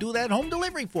ready to do that home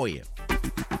delivery for you.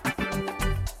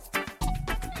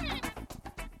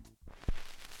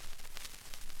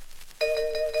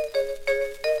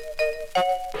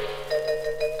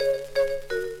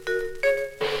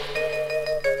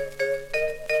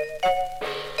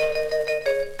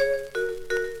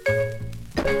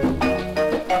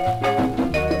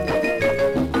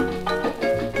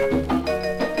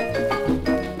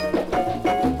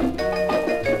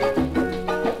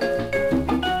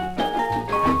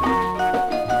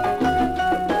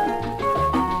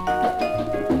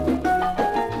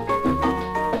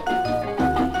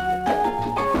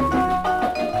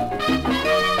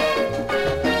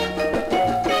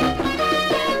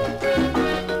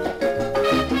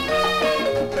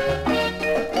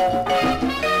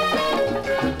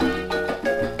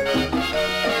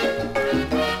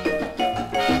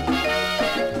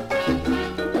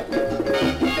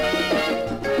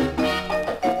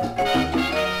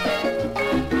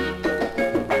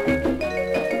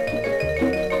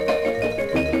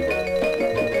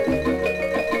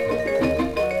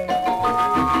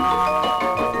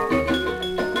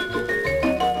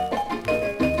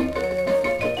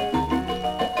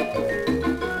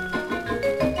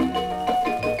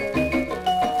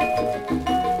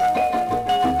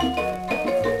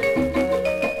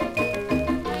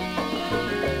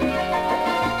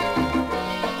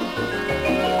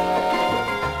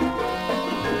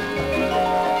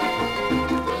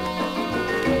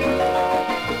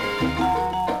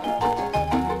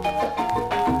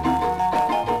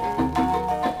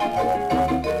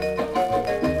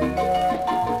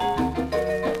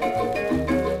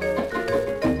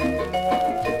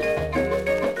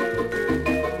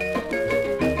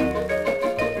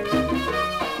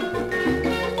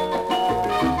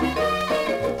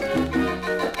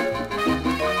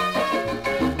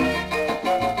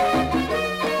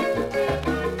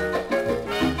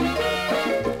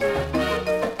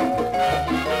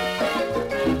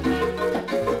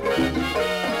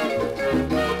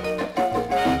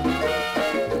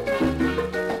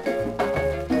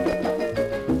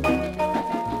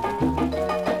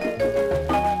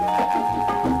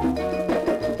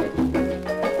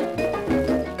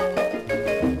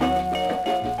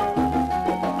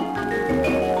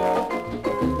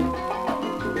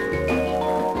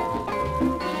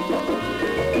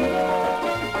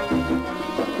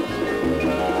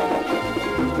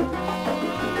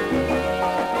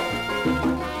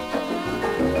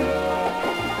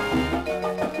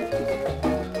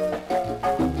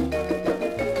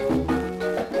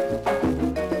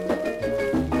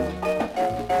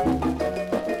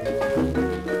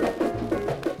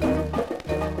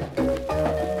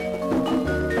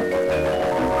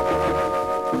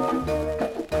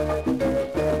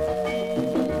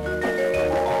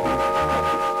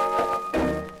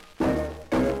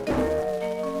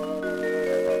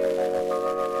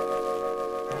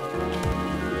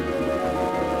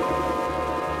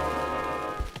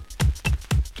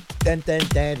 Dun, dun,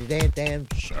 dun, dun, dun.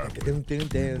 Sadly, Dun, dun, we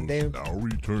dun, dun. must now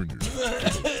return you to the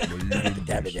Slade and Dabba, Mason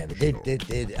dabba, show. did, did,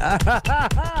 did.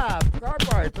 Car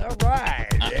parts, all right.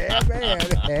 Yeah, man.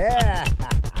 Yeah.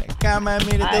 Come on,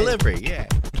 made a delivery. Yeah.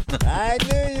 I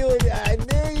knew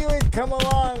you would come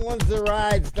along once the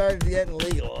ride started getting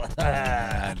legal.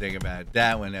 Think about it.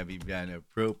 That one. That'd be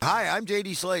proof. Hi, I'm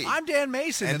JD Slade. I'm Dan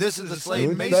Mason, And this is the Slade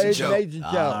and Slade Mason Show. Mason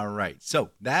Show. All right.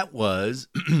 So that was.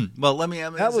 Well, let me.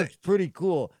 That was pretty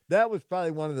cool. That was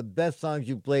probably one of the best songs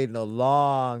you played in a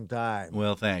long time.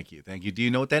 Well, thank you. Thank you. Do you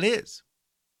know what that is?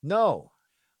 No.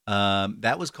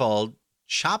 That was called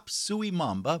Chop Suey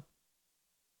Mamba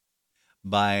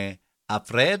by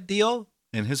Alfredo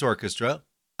and his orchestra,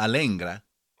 Alengra,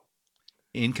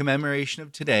 in commemoration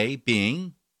of today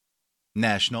being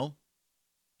National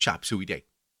Chop Suey Day.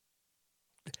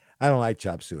 I don't like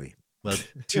chop suey. Well,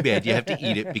 too bad. You have to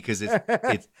eat it because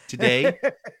it's today.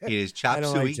 It is I chop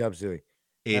don't suey. like chop suey.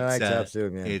 It's I like chop suey,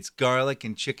 man. it's garlic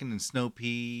and chicken and snow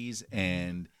peas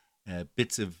and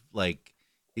bits of like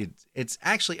it's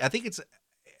actually I think it's an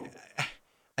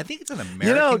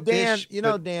American Dan. dish,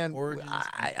 but Dan. origins-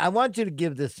 I want you to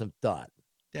give this some thought.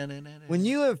 When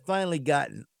you have finally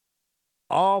gotten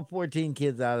all 14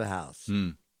 kids out of the house,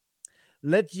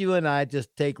 let you and I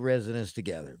just take residence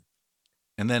together.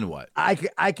 And then what? I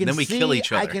can. Then we see, kill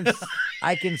each other.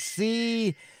 I can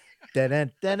see.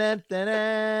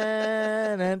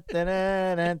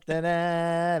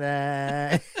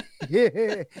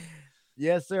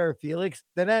 Yes, sir, Felix.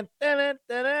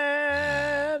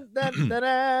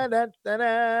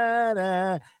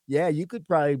 Yeah, you could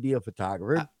probably be a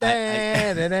photographer.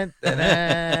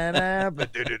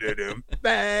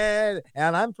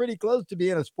 And I'm pretty close to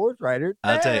being a sports writer.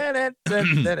 I'll tell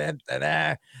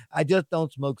I just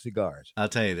don't smoke cigars. I'll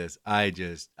tell you this. I've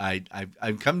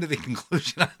come to the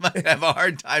conclusion I might have a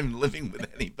hard time living with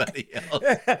anybody else.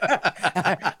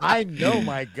 I know,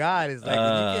 my God. It's like when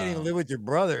you can't even live with your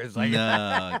brother. It's like No,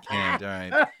 I can't. All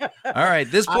right. All right.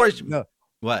 This portion. No.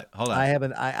 What? Hold on. I have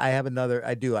another.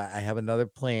 I do. I have another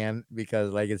plan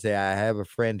because, like I say, I have a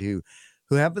friend who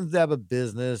happens to have a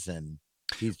business, and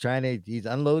he's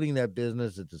unloading that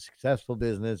business. It's a successful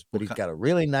business, but he's got a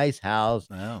really nice house,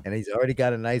 Wow. and he's already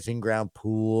got a nice in-ground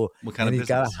pool. What kind and of he's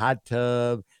got a business? hot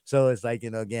tub. So it's like,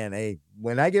 again, hey,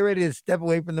 when I get ready to step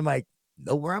away from the mic,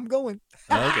 know where I'm going.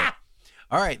 Okay.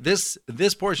 All right. This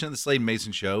portion of the Slade and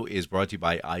Mason Show is brought to you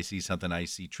by I See Something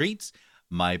Icy Treats.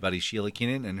 My buddy Sheila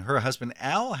Keenan and her husband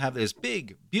Al have this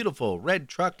big, beautiful red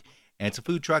truck, and it's a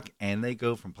food truck, and they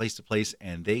go from place to place,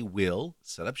 and they will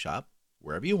set up shop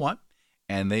wherever you want,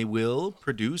 and they will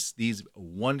produce these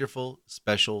wonderful,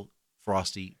 special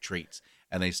frosty treats.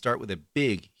 And they start with a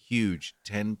big, huge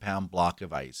 10-pound block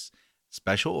of ice.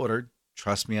 Special ordered.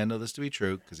 Trust me, I know this to be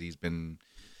true because he's been...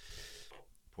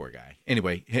 Poor guy.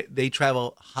 Anyway, they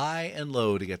travel high and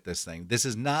low to get this thing. This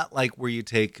is not like where you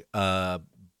take a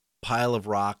pile of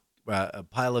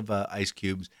ice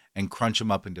cubes and crunch them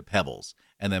up into pebbles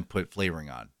and then put flavoring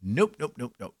on. Nope.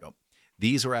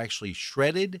 These are actually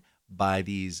shredded by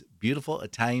these beautiful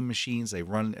Italian machines. They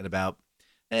run at about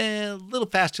a little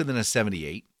faster than a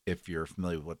 78, if you're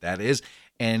familiar with what that is.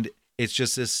 And it's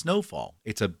just this snowfall.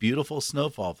 It's a beautiful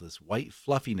snowfall for this white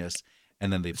fluffiness.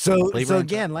 And then they So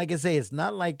again, like I say, it's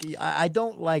not like I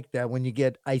don't like that when you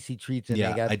get icy treats and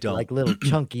they got I don't. like little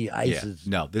chunky ices.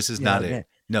 No, this is not it.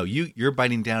 No, you're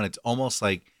biting down. It's almost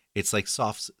like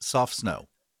soft snow.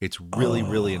 It's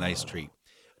really a nice treat.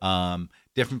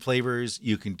 Different flavors.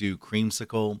 You can do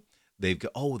creamsicle. They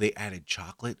added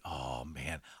chocolate. Oh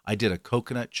man, I did a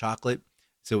coconut chocolate.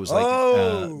 So it was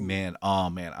like, man,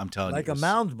 I'm telling you, like a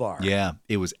Mounds bar. Yeah,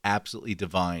 it was absolutely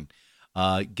divine.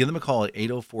 Give them a call at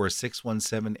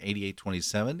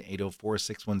 804-617-8827,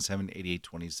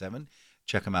 804-617-8827.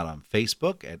 Check them out on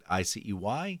Facebook at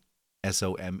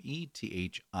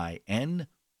ICEYSOMETHIN.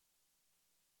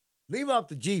 Leave off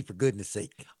the G, for goodness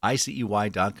sake.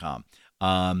 ICEY.com.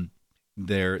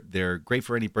 They're great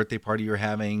for any birthday party you're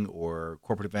having or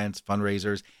corporate events,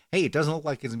 fundraisers. Hey, it doesn't look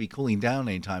like it's going to be cooling down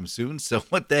anytime soon, so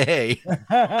what the hey?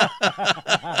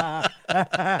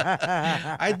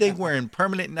 I think we're in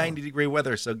permanent 90-degree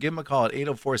weather, so give them a call at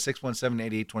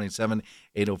 804-617-8827,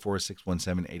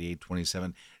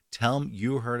 804-617-8827. Tell them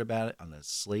you heard about it on the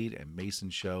Slade and Mason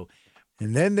Show.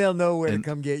 And then they'll know where to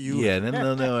come get you. Yeah, then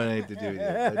they'll know what I have to do with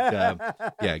it.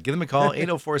 But, yeah, give them a call,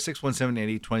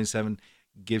 804-617-8827.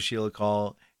 Give Sheila a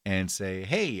call and say,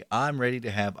 hey, I'm ready to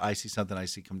have I See Something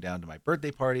Icy come down to my birthday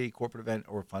party, corporate event,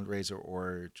 or fundraiser,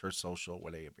 or church social,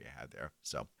 whatever you have there.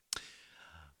 So,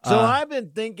 So I've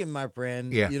been thinking, my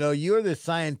friend, Yeah. you're the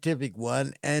scientific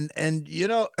one. And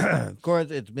of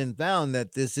course, it's been found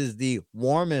that this is the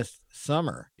warmest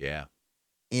summer Yeah.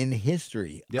 in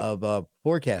history Yep. of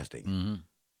forecasting. Mm-hmm.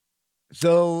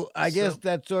 So I guess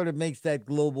that sort of makes that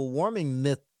global warming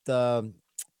myth Well,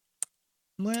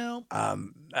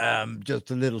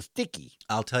 just a little sticky.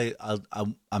 I'll tell you,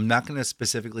 I'm not going to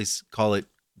specifically call it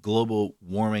global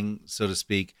warming, so to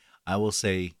speak. I will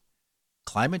say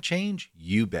climate change.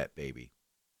 You bet, baby.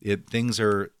 Things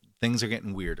are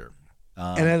getting weirder.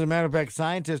 And as a matter of fact,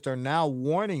 scientists are now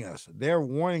warning us. They're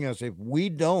warning us if we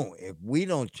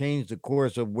don't change the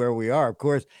course of where we are. Of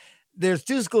course, there's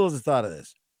two schools of thought of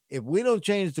this. If we don't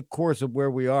change the course of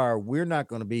where we are, we're not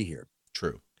going to be here.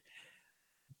 True.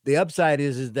 The upside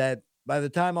is that by the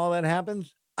time all that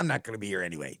happens, I'm not going to be here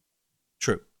anyway.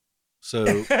 True. So,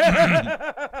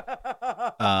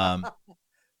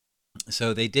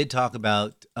 so they did talk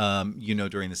about,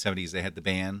 during the 70s, they had the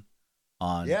ban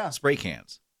on spray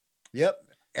cans. Yep.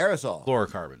 Aerosol.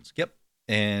 Fluorocarbons. Yep.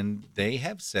 And they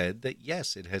have said that,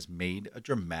 yes, it has made a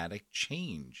dramatic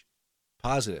change,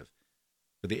 positive,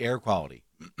 for the air quality,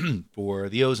 for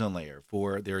the ozone layer,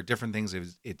 there are different things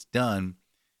it's done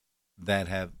that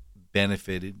have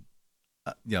benefited,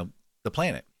 the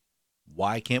planet.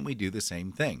 Why can't we do the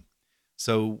same thing?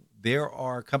 So there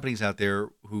are companies out there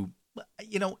who,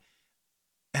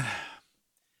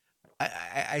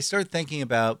 I start thinking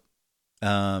about,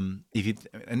 if you,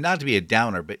 and not to be a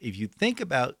downer, but if you think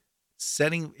about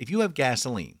if you have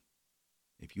gasoline,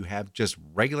 if you have just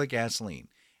regular gasoline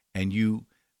and you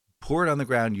pour it on the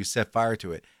ground, you set fire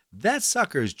to it, that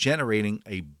sucker is generating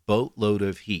a boatload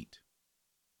of heat,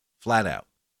 flat out.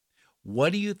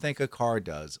 What do you think a car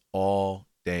does all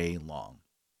day long?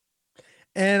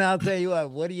 And I'll tell you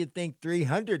what do you think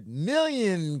 300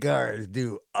 million cars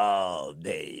do all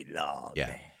day long?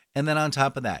 Yeah. And then on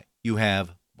top of that, you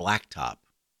have blacktop,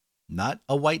 not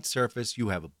a white surface. You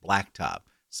have a blacktop.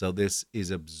 So this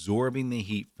is absorbing the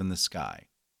heat from the sky,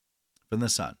 from the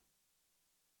sun,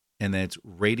 and then it's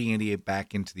radiating it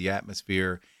back into the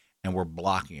atmosphere, and we're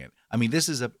blocking it. I mean,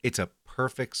 it's a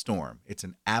perfect storm. It's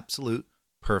an absolute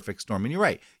perfect storm. And you're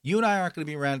right. You and I aren't going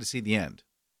to be around to see the end,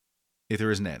 if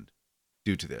there is an end,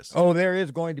 due to this. Oh, there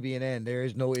is going to be an end. There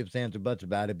is no ifs, ands, or buts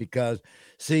about it because,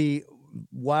 see,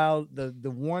 while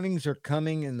the warnings are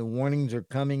coming and the warnings are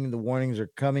coming and the warnings are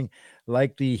coming,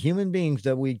 like the human beings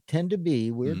that we tend to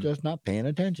be, we're just not paying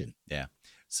attention. Yeah.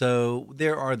 So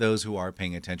there are those who are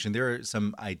paying attention. There are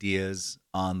some ideas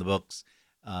on the books,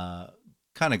 kind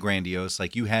of grandiose.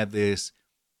 Like you have this,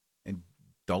 and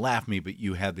don't laugh at me, but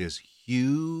you have this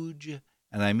huge,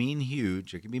 and I mean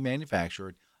huge, it can be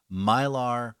manufactured,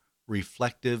 Mylar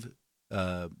reflective, I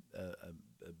don't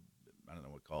know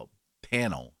what to call it,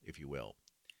 panel, if you will.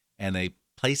 And they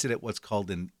place it at what's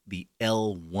called the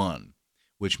L1,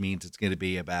 which means it's going to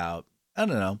be about, I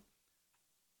don't know,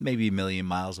 maybe a million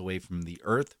miles away from the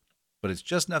Earth, but it's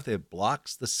just enough that it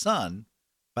blocks the sun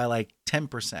by like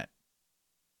 10%.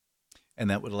 And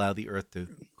that would allow the Earth to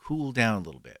cool down a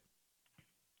little bit.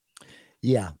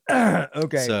 Yeah.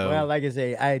 Okay. So, well, like I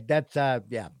say, that's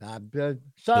sunshine,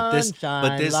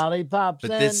 lollipops,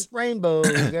 and rainbows,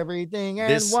 everything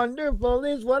and wonderful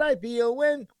is what I feel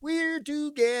when we're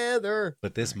together.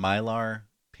 But this Mylar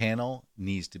panel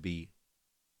needs to be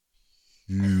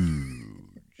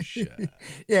huge.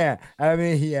 Yeah. I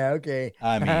mean, yeah. Okay.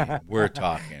 I mean, we're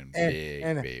talking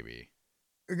big, baby.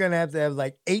 We're gonna have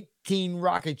like 18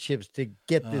 rocket ships to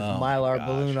get this Mylar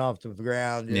balloon off the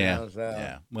ground. You know, so.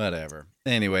 Yeah, whatever.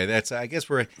 Anyway, that's why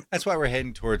we're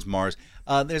heading towards Mars.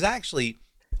 There's actually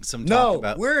some talk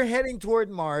about. We're heading toward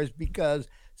Mars because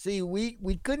see,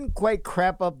 we couldn't quite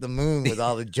crap up the moon with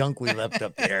all the junk we left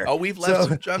up there. Oh, we've left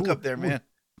some junk up there, man.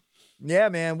 Yeah,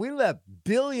 man, we left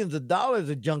billions of dollars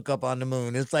of junk up on the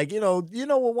moon. It's like, you know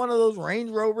what one of those Range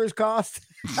Rovers cost?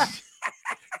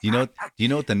 Do you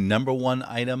know what the number one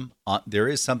item there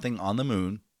is something on the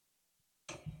moon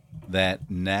that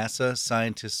NASA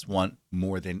scientists want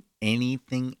more than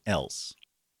anything else.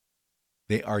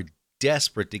 They are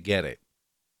desperate to get it.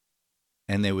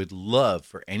 And they would love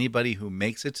for anybody who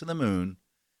makes it to the moon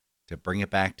to bring it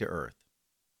back to Earth.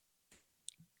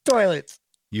 Toilets.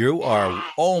 You are,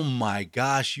 oh my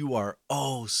gosh, you are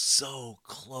so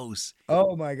close.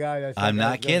 Oh my God. I'm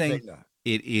not kidding.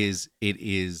 It is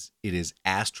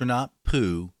astronaut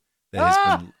poo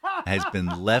that has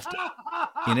been left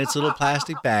in its little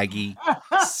plastic baggie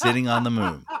sitting on the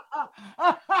moon.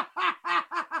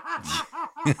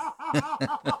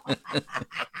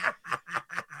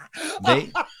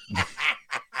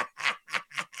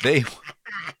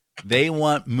 they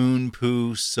want moon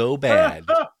poo so bad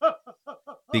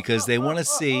because they want to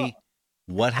see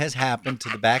what has happened to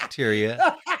the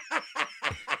bacteria.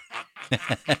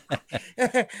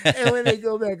 And when they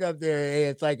go back up there, hey,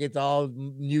 it's like it's all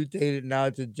mutated. Now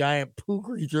it's a giant poo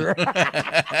creature.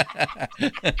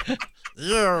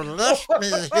 You left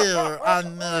me here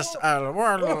on this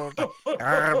world.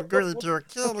 I'm going to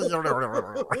kill you.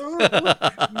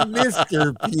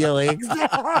 Mr. Felix.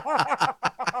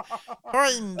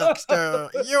 Poindexter,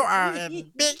 you are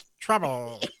in big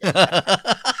trouble.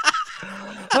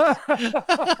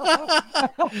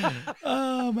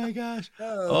 Oh my gosh.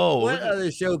 What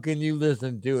other show can you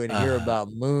listen to and hear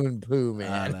about moon poo,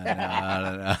 man? I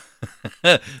don't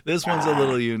know. This one's a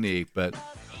little unique, but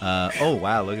oh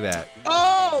wow, look at that.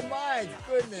 Oh my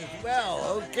goodness.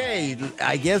 Well, okay.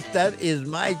 I guess that is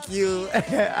my cue.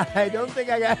 I don't think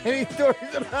I got any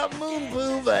stories about moon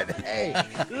poo, but hey,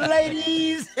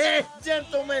 ladies and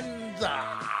gentlemen,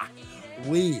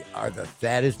 we are the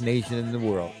fattest nation in the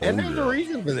world. And there's a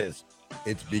reason for this.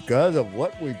 It's because of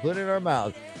what we put in our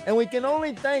mouths. And we can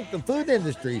only thank the food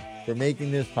industry for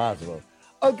making this possible.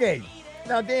 Okay.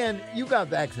 Now, Dan, you got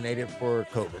vaccinated for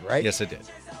COVID, right? Yes, I did.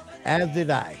 As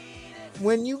did I.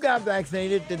 When you got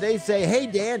vaccinated, did they say, "Hey,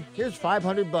 Dan, here's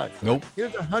 $500. Nope.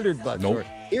 Here's $100. Nope. Or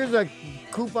here's a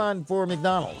coupon for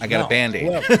McDonald's"? I got a Band-Aid.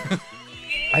 Well,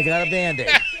 I got a Band-Aid.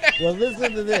 Well,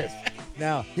 listen to this.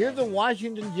 Now, here's a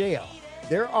Washington jail.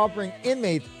 They're offering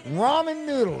inmates ramen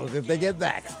noodles if they get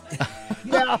vaxxed.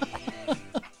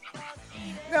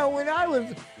 Now, when I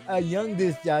was a young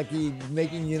disc jockey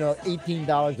making,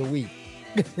 $18 a week,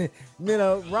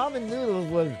 ramen noodles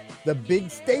was the big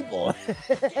staple.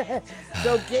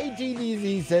 So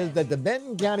KTVZ says that the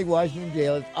Benton County, Washington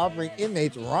jail is offering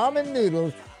inmates ramen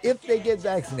noodles if they get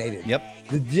vaccinated. Yep.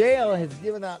 The jail has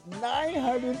given out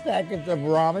 900 packets of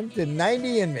ramen to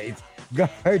 90 inmates.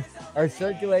 Guards are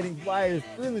circulating flyers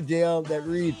through the jail that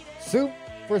read "Soup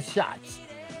for Shots."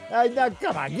 Now,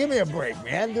 come on, give me a break,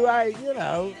 man. We'll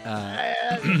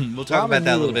talk about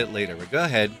that a little bit later, but go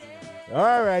ahead.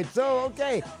 All right. So,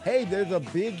 okay. Hey, there's a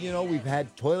big, we've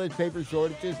had toilet paper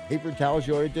shortages, paper towel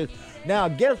shortages. Now,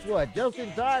 guess what? Just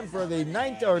in time for the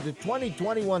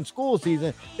 2021 school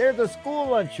season, there's a school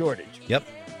lunch shortage. Yep.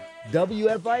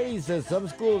 WFIE says some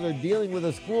schools are dealing with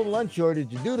a school lunch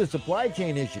shortage due to supply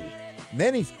chain issues.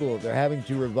 Many schools are having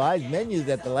to revise menus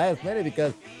at the last minute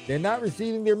because they're not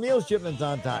receiving their meal shipments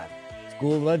on time.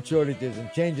 School lunch shortages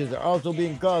and changes are also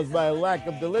being caused by a lack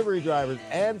of delivery drivers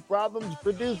and problems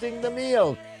producing the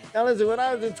meals. Now listen, when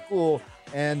I was in school,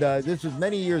 and this was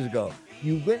many years ago,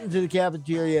 you went into the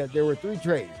cafeteria, there were 3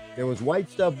 trays. There was white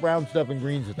stuff, brown stuff, and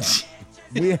green stuff.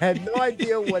 We had no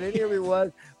idea what any of it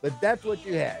was, but that's what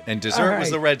you had. And dessert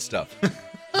was the red stuff.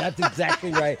 That's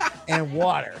exactly right. And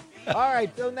water. All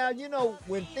right, so now,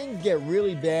 when things get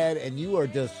really bad and you are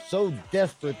just so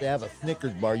desperate to have a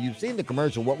Snickers bar, you've seen the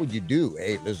commercial, what would you do?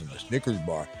 Hey, listen, a Snickers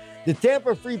bar. The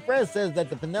Tampa Free Press says that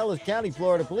the Pinellas County,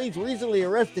 Florida police recently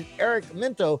arrested Eric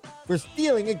Minto for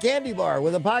stealing a candy bar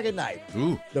with a pocket knife.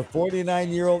 Ooh. The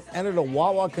 49-year-old entered a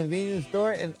Wawa convenience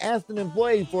store and asked an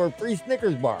employee for a free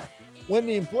Snickers bar. When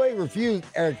the employee refused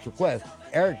Eric's request,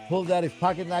 Eric pulled out his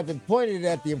pocket knife and pointed it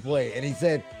at the employee, and he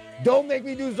said, "Don't make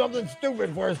me do something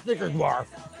stupid for a Snickers bar."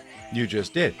 You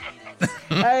just did.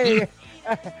 Hey.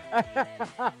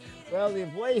 Well, the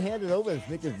employee handed over the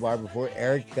Snickers bar before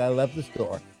Eric left the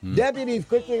store. Deputies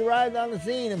quickly arrived on the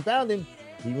scene and found him.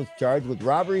 He was charged with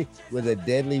robbery with a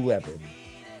deadly weapon.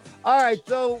 All right,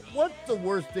 so what's the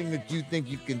worst thing that you think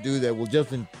you can do that will just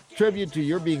contribute to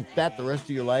your being fat the rest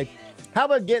of your life? How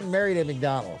about getting married at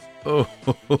McDonald's? Oh.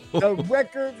 The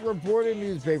Record Reporter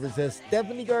newspaper says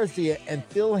Stephanie Garcia and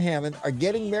Phil Hammond are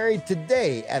getting married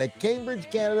today at a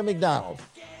Cambridge, Canada McDonald's.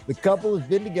 The couple has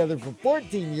been together for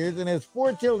 14 years and has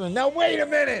 4 children. Now, wait a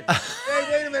minute.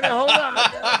 Wait a minute. Hold on.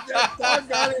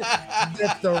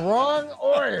 That's the wrong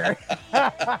order.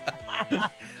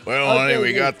 Well, honey,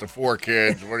 we got the 4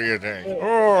 kids. What do you think?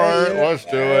 All right, let's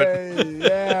do it.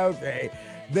 Yeah, okay.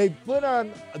 They put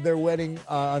on their wedding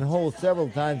on hold several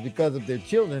times because of their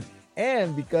children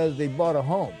and because they bought a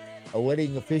home. A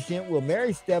wedding officiant will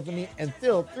marry Stephanie and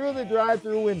Phil through the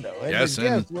drive-through window. And Yes,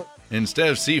 and instead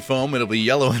of seafoam, it'll be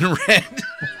yellow and red.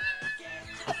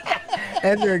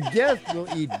 And their guests will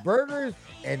eat burgers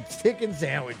and chicken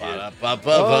sandwiches.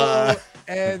 Ba-da-ba-ba-ba. Oh,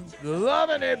 and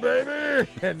loving it, baby.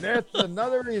 And that's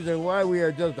another reason why we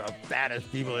are just the fattest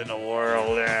people in the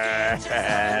world.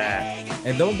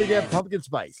 And don't forget pumpkin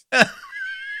spice.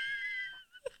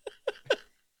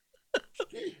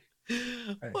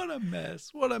 What a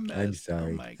mess. What a mess. I'm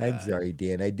sorry. Oh my God. I'm sorry,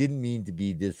 Dan. I didn't mean to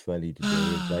be this funny today.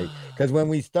 It's like, because when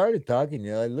we started talking,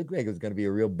 it looked like it was going to be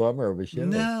a real bummer of a show.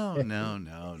 No.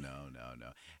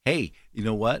 Hey, Hey, you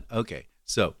know what? Okay,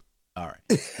 so all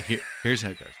right, here's how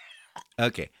it goes.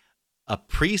 Okay, a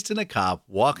priest and a cop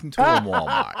walk into a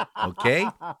Walmart. Okay,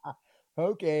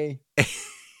 Okay.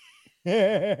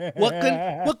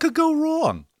 what could go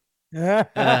wrong?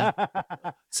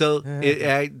 So,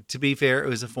 to be fair, it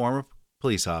was a former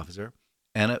police officer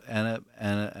and a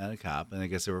cop, and I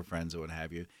guess they were friends or what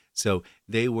have you. So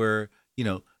they were,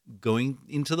 going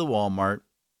into the Walmart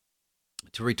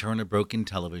to return a broken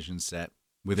television set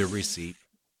with a receipt.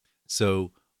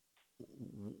 So,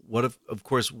 of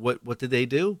course, what did they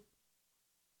do?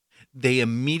 They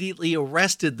immediately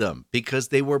arrested them because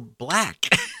they were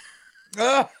black.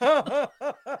 I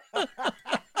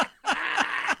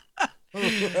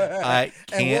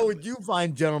can't. And what would you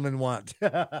find gentlemen want?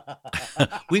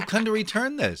 We've come to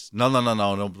return this. No,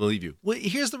 I don't believe you. Well,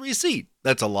 here's the receipt.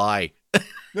 That's a lie.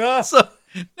 So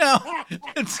now,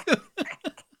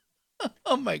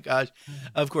 oh my gosh!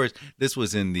 Of course, this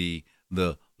was in the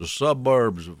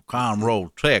suburbs of Conroe,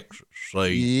 Texas.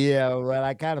 See? Yeah, well,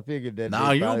 I kind of figured that.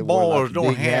 Now you boys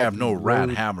don't have no right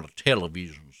having a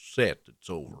television set that's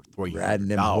over $300. Riding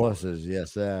them horses,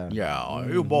 yes, sir. Yeah,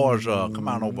 you boys, come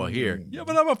on over here. Yeah,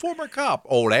 but I'm a former cop.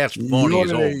 Oh, that's funny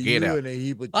as all get out.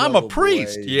 I'm a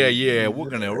priest. Boy. Yeah, we're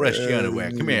gonna arrest you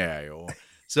anyway. Come here, yo.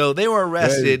 So they were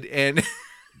arrested, and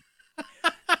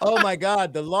oh my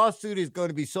God, the lawsuit is going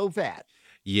to be so fat.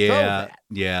 Yeah, so fat.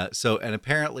 Yeah. So, and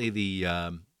apparently the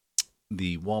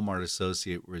Walmart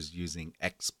associate was using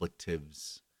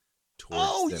expletives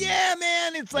towards them. Yeah,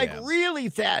 man, it's like really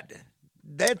fat.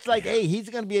 That's like, hey, he's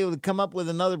going to be able to come up with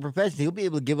another profession. He'll be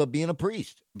able to give up being a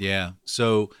priest. Yeah.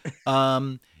 So,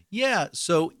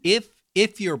 So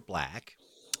if you're black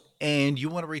and you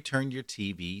want to return your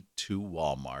TV to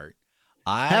Walmart,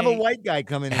 have a white guy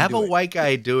come in. Have a white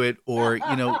guy do it, or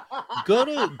go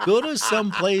to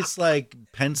some place like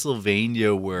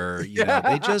Pennsylvania where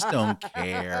they just don't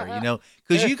care,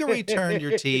 because you can return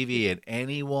your TV at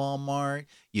any Walmart.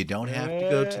 You don't have to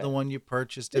go to the one you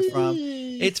purchased it from.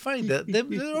 It's funny that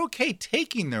they're okay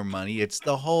taking their money. It's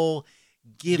the whole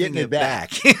giving it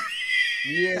back.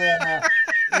 Yeah.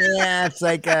 Yeah, it's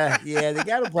like, they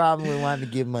got a problem with wanting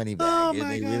to give money back. Oh my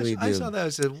they gosh! really do. I saw that. I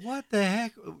said, "What the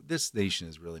heck? This nation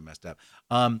is really messed up."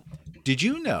 Did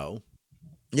you know?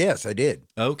 Yes, I did.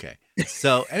 Okay.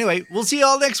 So anyway, we'll see you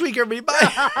all next week, everybody.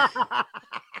 Bye.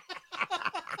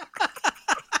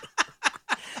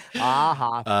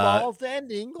 False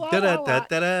ending.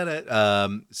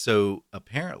 So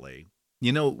apparently,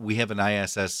 we have an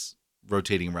ISS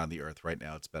rotating around the Earth right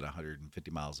now. It's about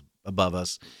 150 miles above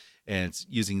us. And it's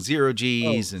using zero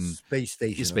Gs and space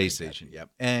station. Space station,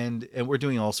 yep. And we're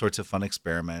doing all sorts of fun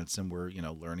experiments, and we're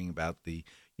learning about the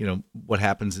what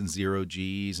happens in zero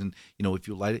Gs, and if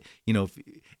you light it, if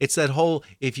it's that whole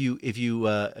if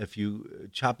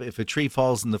a tree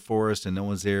falls in the forest and no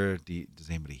one's there, does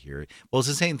anybody hear it? Well, it's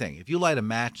the same thing. If you light a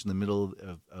match in the middle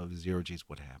of zero Gs,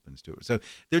 what happens to it? So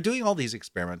they're doing all these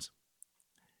experiments.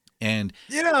 And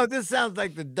this sounds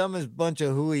like the dumbest bunch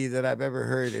of hooey that I've ever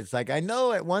heard. It's like, I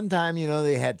know at one time,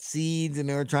 they had seeds and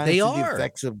they were trying to see the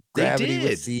effects of gravity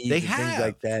with seeds and things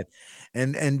like that.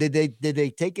 And did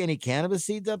they take any cannabis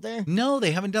seeds up there? No,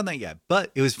 they haven't done that yet.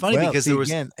 But it was funny because there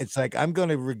was it's like, I'm going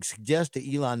to suggest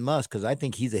to Elon Musk, because I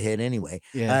think he's ahead anyway.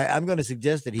 Yeah. I'm going to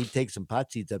suggest that he take some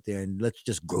pot seeds up there and let's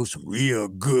just grow some real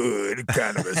good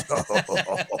cannabis.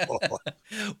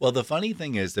 Well, the funny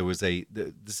thing is, there was this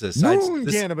is a side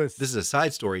cannabis. This is a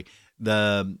side story.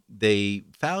 They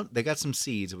got some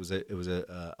seeds. It was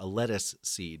a lettuce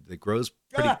seed that grows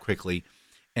pretty quickly,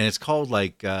 and it's called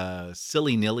like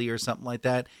silly nilly or something like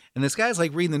that. And this guy's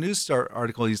like reading the news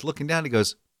article. He's looking down. He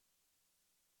goes,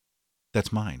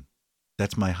 "That's mine.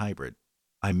 That's my hybrid.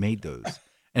 I made those."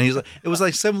 And he's like, it was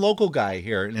like some local guy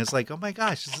here, and it's like, oh my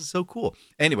gosh, this is so cool.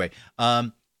 Anyway,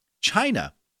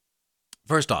 China.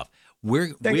 First off,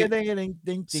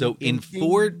 so in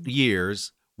 4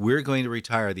 years, we're going to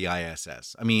retire the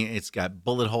ISS. I mean, it's got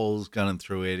bullet holes gunning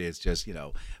through it. It's just,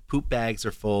 poop bags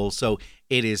are full. So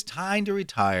it is time to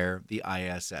retire the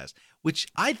ISS, which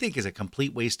I think is a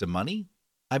complete waste of money.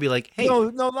 I'd be like, hey,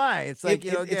 no lie. It's like,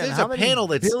 if there's a panel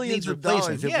that needs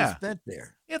replacing, spent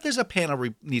there. If there's a panel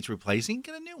needs replacing,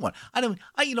 get a new one.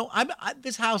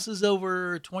 This house is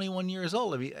over 21 years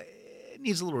old. I mean, it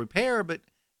needs a little repair, but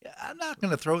I'm not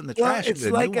going to throw it in the trash. It's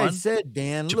like I said,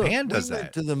 Dan. Japan does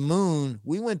that.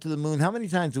 We went to the moon. How many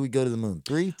times did we go to the moon?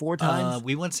 3, 4 times?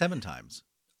 We went 7 times.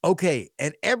 Okay.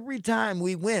 And every time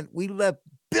we went, we left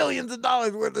billions of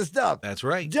dollars worth of stuff. That's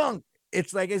right. Junk.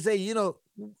 It's like I say,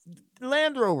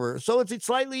 Land Rover, so it's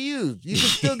slightly used. You can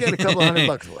still get a couple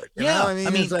 $100 for it. You know? I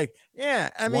mean, it's like,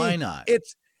 why not?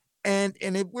 And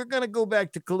if we're gonna go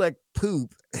back to collect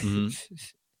poop,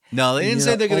 No, they didn't You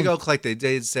say know, they're going to go collect it.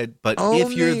 They said, but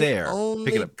if you're there, pick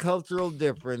only it up. cultural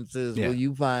differences Yeah. will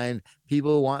you find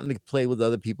people wanting to play with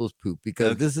other people's poop,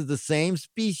 because this is the same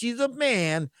species of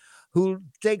man who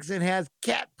takes and has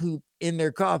cat poop in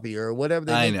their coffee or whatever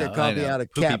they make their coffee out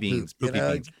of. Poopy cat beans, poop.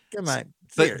 poopy beans. Come on,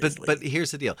 But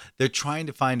here's the deal: they're trying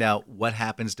to find out what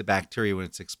happens to bacteria when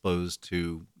it's exposed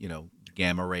to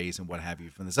gamma rays and what have you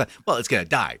from the sun. Well, it's gonna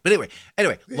die. But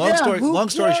anyway, long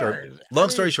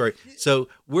story short. So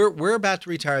we're about to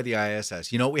retire the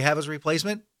ISS. You know what we have as a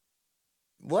replacement?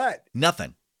 What?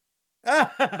 Nothing.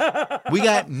 We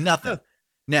got nothing.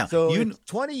 Now, so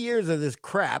 20 years of this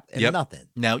crap and nothing.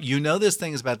 Now, this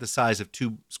thing is about the size of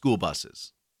 2 school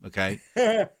buses, okay?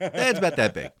 It's about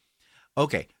that big.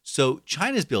 Okay, so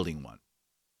China's building one.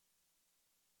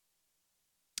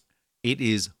 It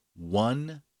is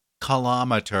 1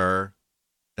 kilometer.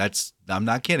 I'm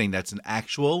not kidding. That's an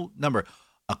actual number.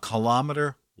 1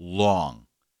 kilometer long.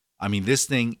 I mean, this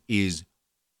thing is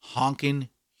honking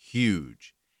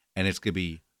huge. And it's going to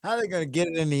be... How are they going to get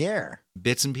it in the air?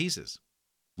 Bits and pieces.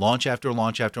 Launch after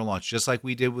launch after launch, just like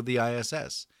we did with the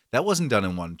ISS. That wasn't done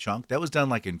in one chunk. That was done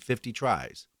like in 50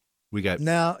 tries. We got...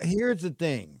 Now, here's the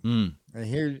thing.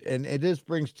 And this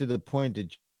brings to the point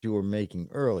that you were making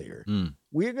earlier.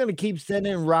 We're going to keep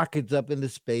sending rockets up into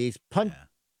space, punching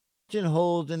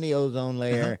holes in the ozone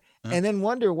layer, and then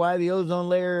wonder why the ozone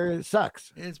layer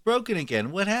sucks. It's broken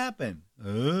again. What happened?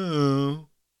 Oh.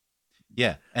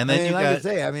 Yeah, and then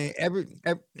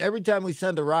every time we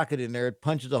send a rocket in there, it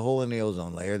punches a hole in the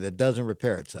ozone layer that doesn't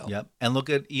repair itself. Yep, and look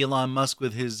at Elon Musk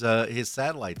with his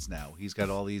satellites now. He's got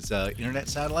all these internet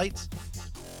satellites.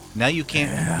 Now you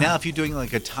can't. Now if you're doing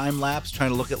like a time lapse, trying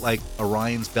to look at like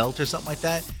Orion's belt or something like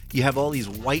that, you have all these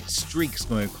white streaks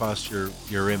going across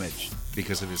your image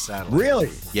because of his satellite.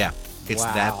 Really? Yeah, it's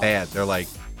that bad. They're like,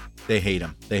 they hate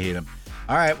him. They hate him.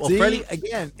 All right, well, see, Freddie,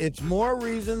 again, it's more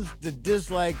reasons to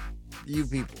dislike you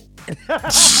people.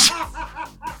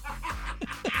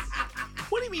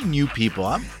 What do you mean, you people?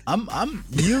 I'm.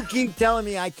 You keep telling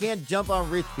me I can't jump on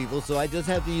rich people, so I just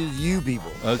have to use you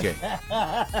people. Okay.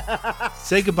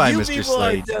 Say goodbye, Mr.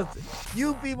 Slade.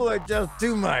 You people are just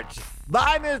too much.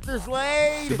 Bye, Mr.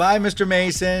 Slade. Goodbye, Mr.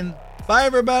 Mayson. Bye,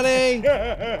 everybody.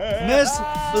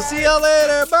 We'll see y'all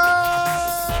later.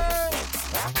 Bye.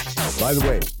 By the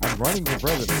way, I'm running for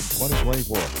president in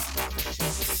 2024.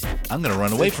 I'm going to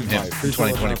run away from him in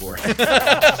 2024.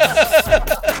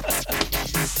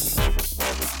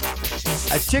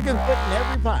 A chicken foot in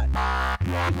every pot.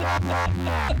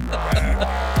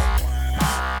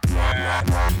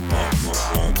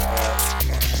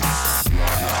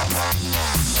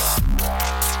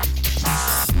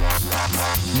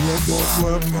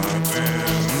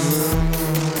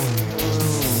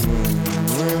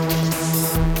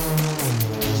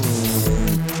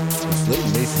 Slade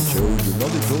Mayson Show, your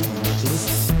mother told you not to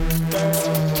listen.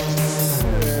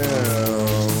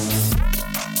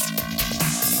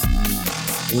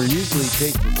 We're usually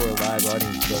taped before a live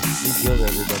audience, but we killed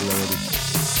everybody already.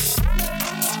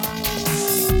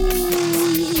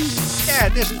 Yeah,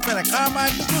 this has been a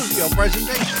Carmine Studio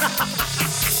presentation.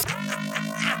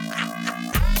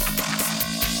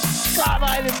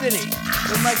 Carmine and Vinny.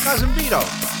 With my cousin Vito.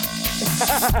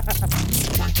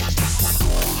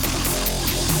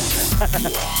 Now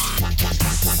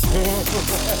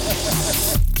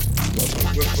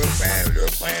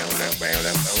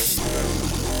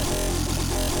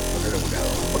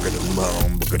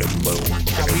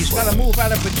he's got to move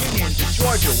out of Virginia into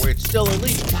Georgia where it's still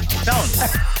illegal. I'm telling you.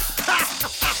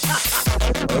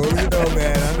 Oh, you know,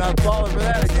 man, I'm not falling for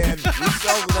that again. We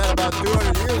fell for that about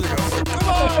 200 years ago. Come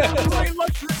on, play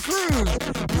luxury cruise.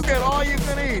 You get all you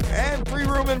can eat and free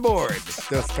room and board.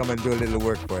 Just come and do a little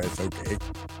work for us, okay?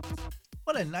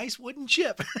 What a nice wooden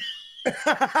chip.